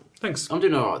all right. Thanks. I'm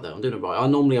doing all right, though. I'm doing all right. I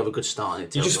normally have a good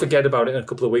start. You just forget about it in a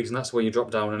couple of weeks, and that's where you drop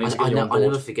down. And I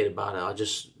never forget about it. I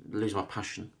just lose my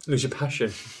passion. Lose your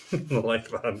passion. I like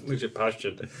that. Lose your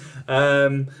passion.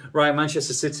 Right,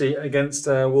 Manchester City against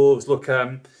Wolves. Look,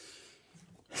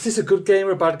 is this a good game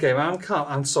or a bad game?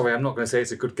 I'm sorry, I'm not going to say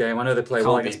it's a good game. I know they play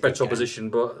well against better opposition,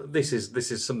 but this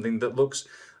is something that looks,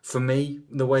 for me,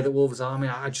 the way that Wolves are. I mean,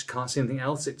 I just can't see anything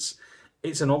else.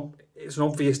 It's an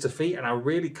obvious defeat, and I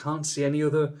really can't see any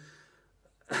other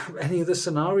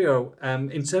scenario.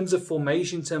 In terms of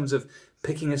formation, in terms of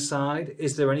picking a side,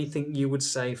 is there anything you would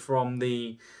say from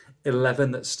the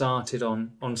 11 that started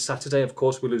on Saturday? Of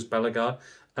course, we lose Bellegarde.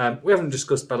 We haven't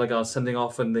discussed Bellegarde sending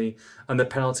off and the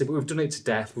penalty, but we've done it to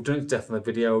death. We've done it to death in the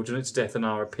video. We've done it to death in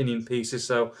our opinion pieces.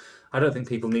 So I don't think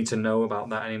people need to know about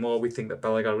that anymore. We think that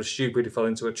Bellegarde was stupid. He fell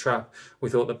into a trap. We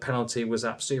thought the penalty was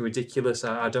absolutely ridiculous.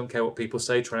 I don't care what people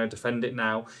say trying to defend it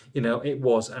now. It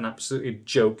was an absolute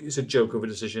joke. It's a joke of a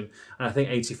decision. And I think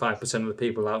 85% of the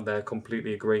people out there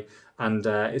completely agree. And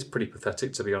it's pretty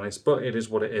pathetic, to be honest. But it is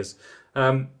what it is.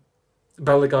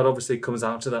 Bellegarde obviously comes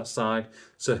out to that side.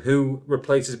 So who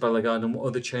replaces Bellegarde, and what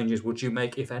other changes would you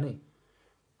make, if any?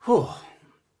 Well,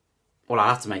 I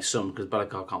have to make some because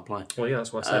Bellegarde can't play. Well, yeah,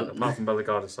 that's what I said. Apart from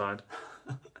Bellegarde aside,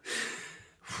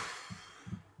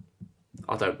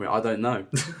 I don't know.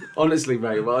 Honestly,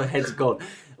 mate, my head's gone.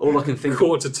 All I can think.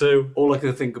 1:45. All I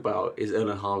can think about is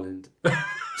Erling Haaland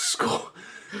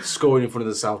scoring in front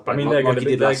of the South Bank. I mean, they're going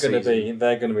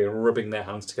to be rubbing their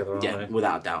hands together, aren't they?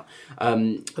 Without a doubt.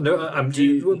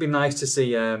 It would be nice to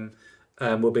see.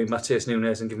 Will be Matías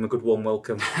Núñez and give him a good warm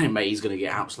welcome. Mate, he's going to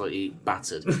get absolutely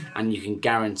battered, and you can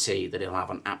guarantee that he'll have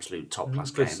an absolute top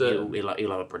class game. He'll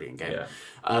have a brilliant game. Yeah.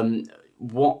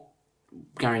 What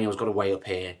Gary Neville's got to weigh up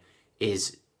here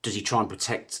is, does he try and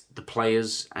protect the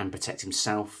players and protect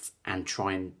himself and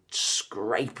try and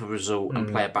scrape a result and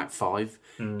play a back 5?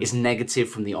 It's negative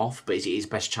from the off, but it's his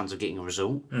best chance of getting a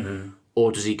result.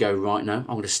 Or does he go, right, no, I'm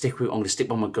going to stick by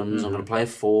my guns. I'm going to play a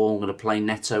 4. I'm going to play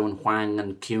Neto and Hwang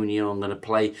and Cunha. I'm going to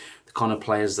play the kind of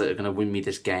players that are going to win me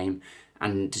this game.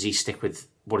 And does he stick with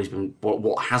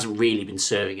what hasn't really been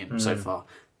serving him so far?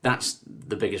 That's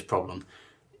the biggest problem.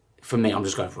 For me, I'm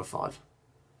just going for a 5.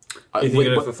 You think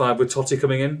you're going for 5 with Totti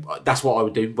coming in? That's what I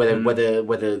would do. Whether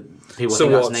people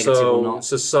think that's negative or not.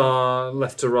 So Sarr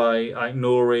left to right,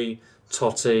 Nouri,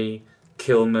 Totti,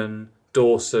 Kilman,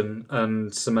 Dawson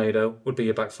and Semedo would be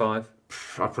your back 5.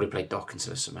 I'd probably play Doc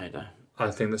instead of Semedo.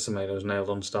 I think that Semedo's nailed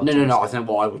on start. No. I think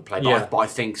what I would play, but I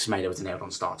think Semedo was a nailed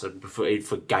on start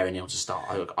for Gary Neville to start.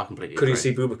 I completely agree. Could you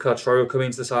see Boubacar Traoré coming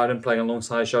into the side and playing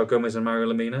alongside João Gomez and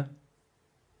Mario Lemina?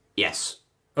 Yes.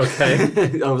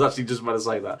 Okay. I was actually just about to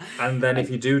say that. And then if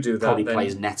you do that, probably then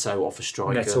plays Neto off a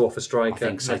striker. I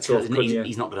think so.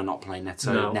 He's not going to not play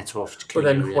Neto. No. Neto off. But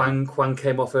then Hwang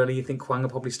came off early. You think Hwang will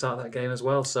probably start that game as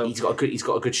well? So he's got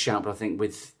a good shout. But I think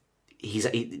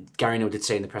Gary Neville did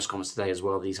say in the press conference today as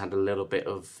well that he's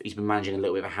been managing a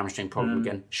little bit of a hamstring problem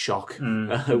again. Shock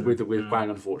with Hwang,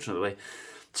 unfortunately.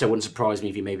 So it wouldn't surprise me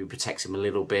if he maybe protects him a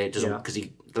little bit, because the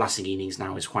last thing he needs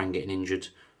now is Hwang getting injured.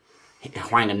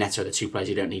 Hwang and Neto are the 2 players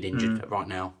you don't need injured right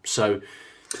now. So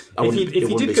if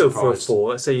you did go for a 4,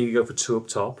 let's say you go for 2 up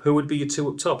top, who would be your 2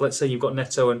 up top? Let's say you've got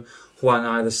Neto and Hwang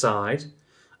either side,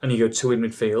 and you go 2 in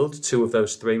midfield, 2 of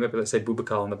those 3. Maybe let's say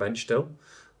Boubacar on the bench still.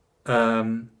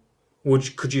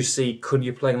 Could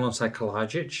you play alongside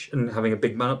Kalajic and having a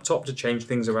big man up top to change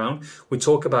things around? We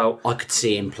talk about... I could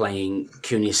see him playing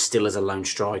Cunha still as a lone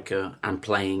striker and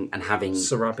having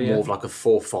Sarabia. more of like a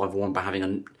 4-5-1, but having a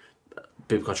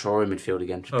Boubacar Traoré midfield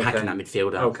again, packing that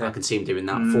midfield out. Okay. I can see him doing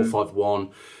that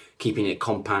 4-5-1, keeping it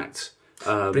compact.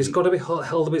 But it's got to be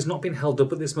held up. It's not been held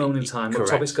up at this moment in time.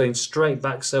 Correct. Up top, it's going straight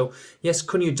back. So yes,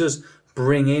 Cunha does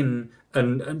bring in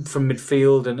and from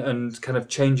midfield and kind of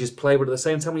changes play, but at the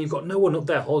same time, when you've got no one up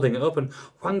there holding it up, and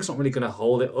Hwang's not really going to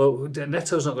hold it up,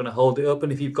 Neto's not going to hold it up, and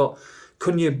if you've got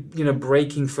Cunha,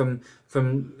 breaking from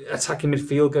attacking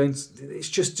midfield, it's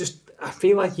just I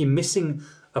feel like you're missing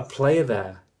a player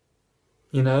there.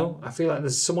 I feel like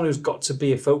there's someone who's got to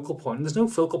be a focal point, and there's no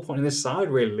focal point in this side,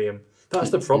 really, Liam.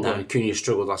 That's the problem. No, Cunha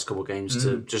struggled the last couple of games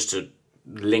to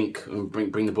link and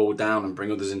bring the ball down and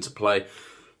bring others into play.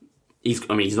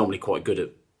 He's normally quite good at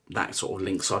that sort of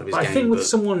link side of his game. I think with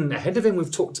someone ahead of him,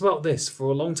 we've talked about this for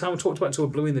a long time. We talked about it till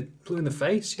we're blue in the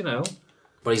face,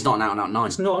 But he's not an out-and-out 9.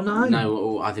 He's not a 9.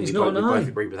 No, I think we both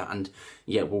agree with that. And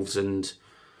yeah, Wolves and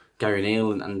Gary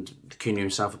Neal and Cunha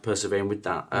himself are persevering with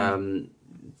that.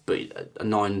 But a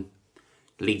 9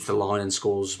 leads the line and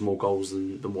scores more goals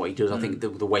than what he does. I think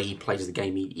the way he plays the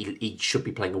game, he should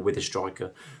be playing with a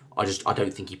striker. I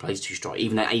don't think he plays 2 strikers.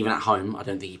 Even at home, I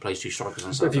don't think he plays 2 strikers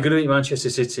on Saturday. If you're going to beat Manchester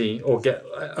City or get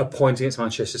a point against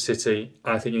Manchester City,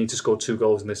 I think you need to score 2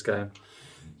 goals in this game.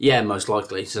 Yeah, most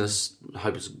likely. So I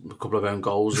hope it's a couple of own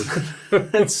goals.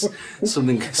 It's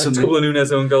something. A couple of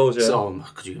Nunes own goals, yeah. So,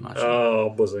 could you imagine? Oh,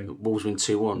 buzzing. Wolves win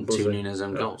 2-1, buzzing. 2 Nunes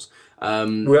own goals.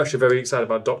 We were actually very excited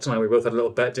about Doc tonight. We both had a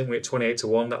little bet, didn't we, at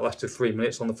 28-1. That lasted 3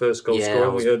 minutes on the first goal scorer.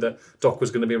 We heard that Doc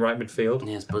was going to be right midfield.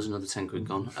 Yeah, it's buzzing, another 10 quid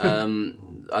gone.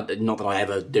 Not that I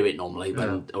ever do it normally,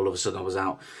 but all of a sudden I was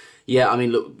out. Yeah, I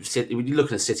mean, look, when you're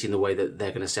looking at City in the way that they're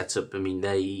going to set up, I mean,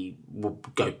 they will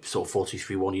go sort of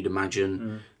 4-2-3-1, you'd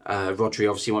imagine. Rodri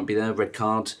obviously won't be there, red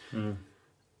card.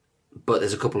 But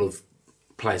there's a couple of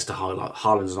players to highlight.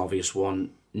 Haaland's an obvious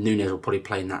one. Nunes will probably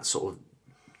play in that sort of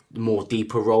more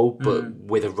deeper role, but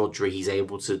with a Rodri, he's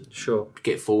able to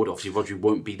get forward. Obviously, Rodri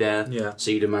won't be there,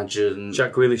 so you'd imagine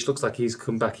Jack Grealish looks like he's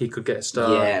come back. He could get a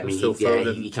start. Yeah, I mean,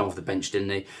 he came off the bench, didn't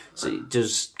he? So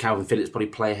does Calvin Phillips probably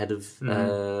play ahead of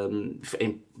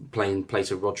play in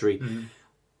place of Rodri?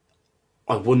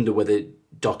 I wonder whether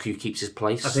Doku keeps his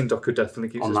place. I think Doku definitely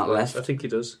keeps his place. Left. I think he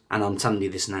does. And I'm telling you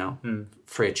this now,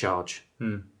 free of charge.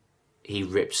 He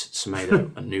rips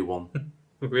Semedo a new one.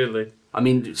 Really? I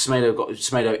mean,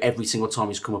 Semedo every single time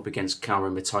he's come up against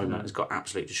Kaoru Mitoma has got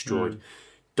absolutely destroyed.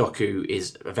 Doku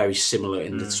is very similar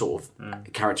in the sort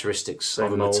of characteristics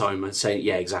of a Mitoma.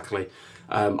 Yeah, exactly.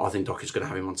 I think Doku's going to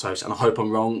have him on toast, and I hope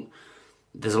I'm wrong.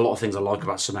 There's a lot of things I like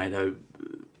about Semedo,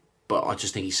 but I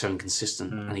just think he's so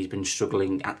inconsistent, and he's been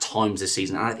struggling at times this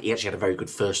season. And he actually had a very good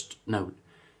first. No,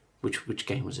 which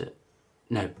game was it?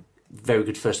 No, very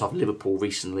good first half of Liverpool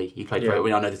recently. He played very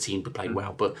well. I know the team played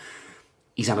well, but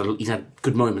he's had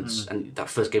good moments. And that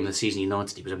first game of the season,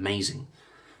 United, he was amazing.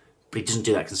 But he doesn't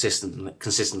do that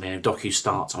consistently. And if Doku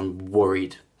starts, I'm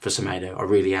worried for Semedo. I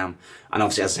really am. And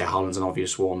obviously, as I say, Haaland's an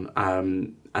obvious one.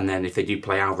 And then if they do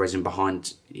play Alvarez in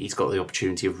behind, he's got the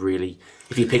opportunity of really,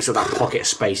 if he picks up that pocket of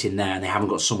space in there and they haven't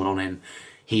got someone on him,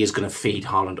 he is going to feed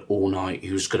Haaland all night,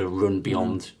 who's going to run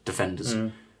beyond defenders.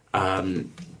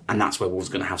 And that's where Wolves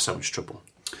are going to have so much trouble.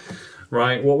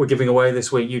 Right, what we're giving away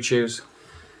this week, you choose.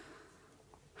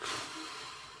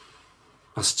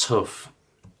 That's tough.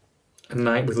 A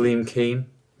night with Liam Keane,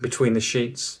 between the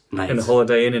sheets, in the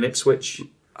Holiday Inn in Ipswich.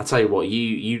 I tell you what,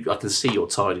 I can see you're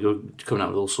tired. You're coming out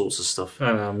with all sorts of stuff.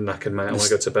 I know, I'm knackered, mate. I want to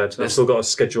go to bed. I've still got to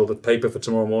schedule the paper for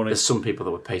tomorrow morning. There's some people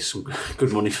that would pay some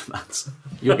good money for that.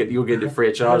 You'll get it free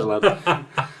of charge, lad.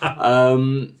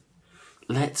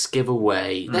 Let's give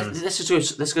away.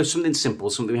 Let's go something simple,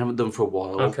 something we haven't done for a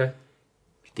while. Okay.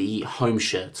 The home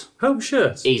shirt. Home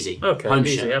shirt? Easy. Okay, home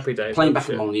easy. Shirt. Happy days. Playing back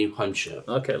at Molineux, home shirt.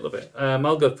 Okay, love it.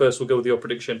 I'll go first. We'll go with your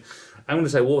prediction. I'm going to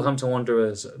say Wolverhampton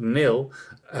Wanderers 0,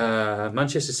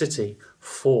 Manchester City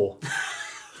 4.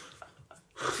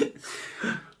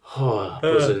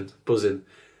 Buzzing.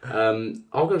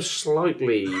 I'll go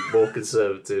slightly more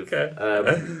conservative. Okay.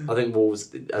 I think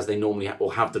Wolves, as they normally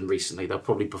or have done recently, they'll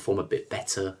probably perform a bit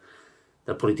better.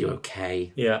 They'll probably do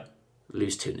okay. Yeah.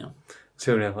 Lose 2-0.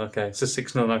 2-0, okay. It's a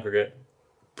 6-0 aggregate.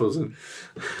 Buzzing.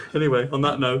 Anyway, on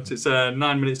that note, it's 9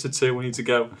 minutes to 2. We need to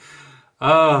go.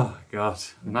 Oh, God.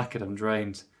 I'm knackered. I'm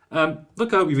drained.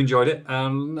 Look, I hope you've enjoyed it.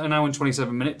 An hour and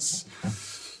 27 minutes.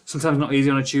 sometimes not easy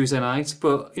on a Tuesday night,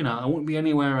 but, I wouldn't be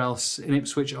anywhere else in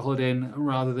Ipswich at Holiday Inn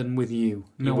rather than with you.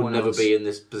 You would never be in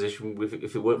this position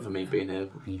if it weren't for me being here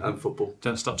and football.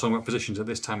 Don't start talking about positions at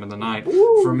this time of the night.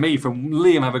 Woo! From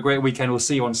Liam, have a great weekend. We'll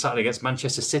see you on Saturday against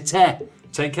Manchester City.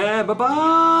 Take care.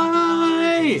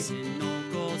 Bye-bye.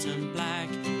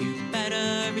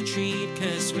 Retreat,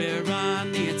 'cause we're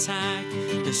on the attack.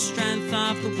 The strength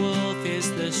of the wolf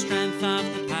is the strength of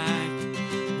the pack.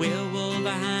 We're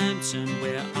Wolverhampton,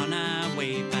 we're on our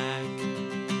way back.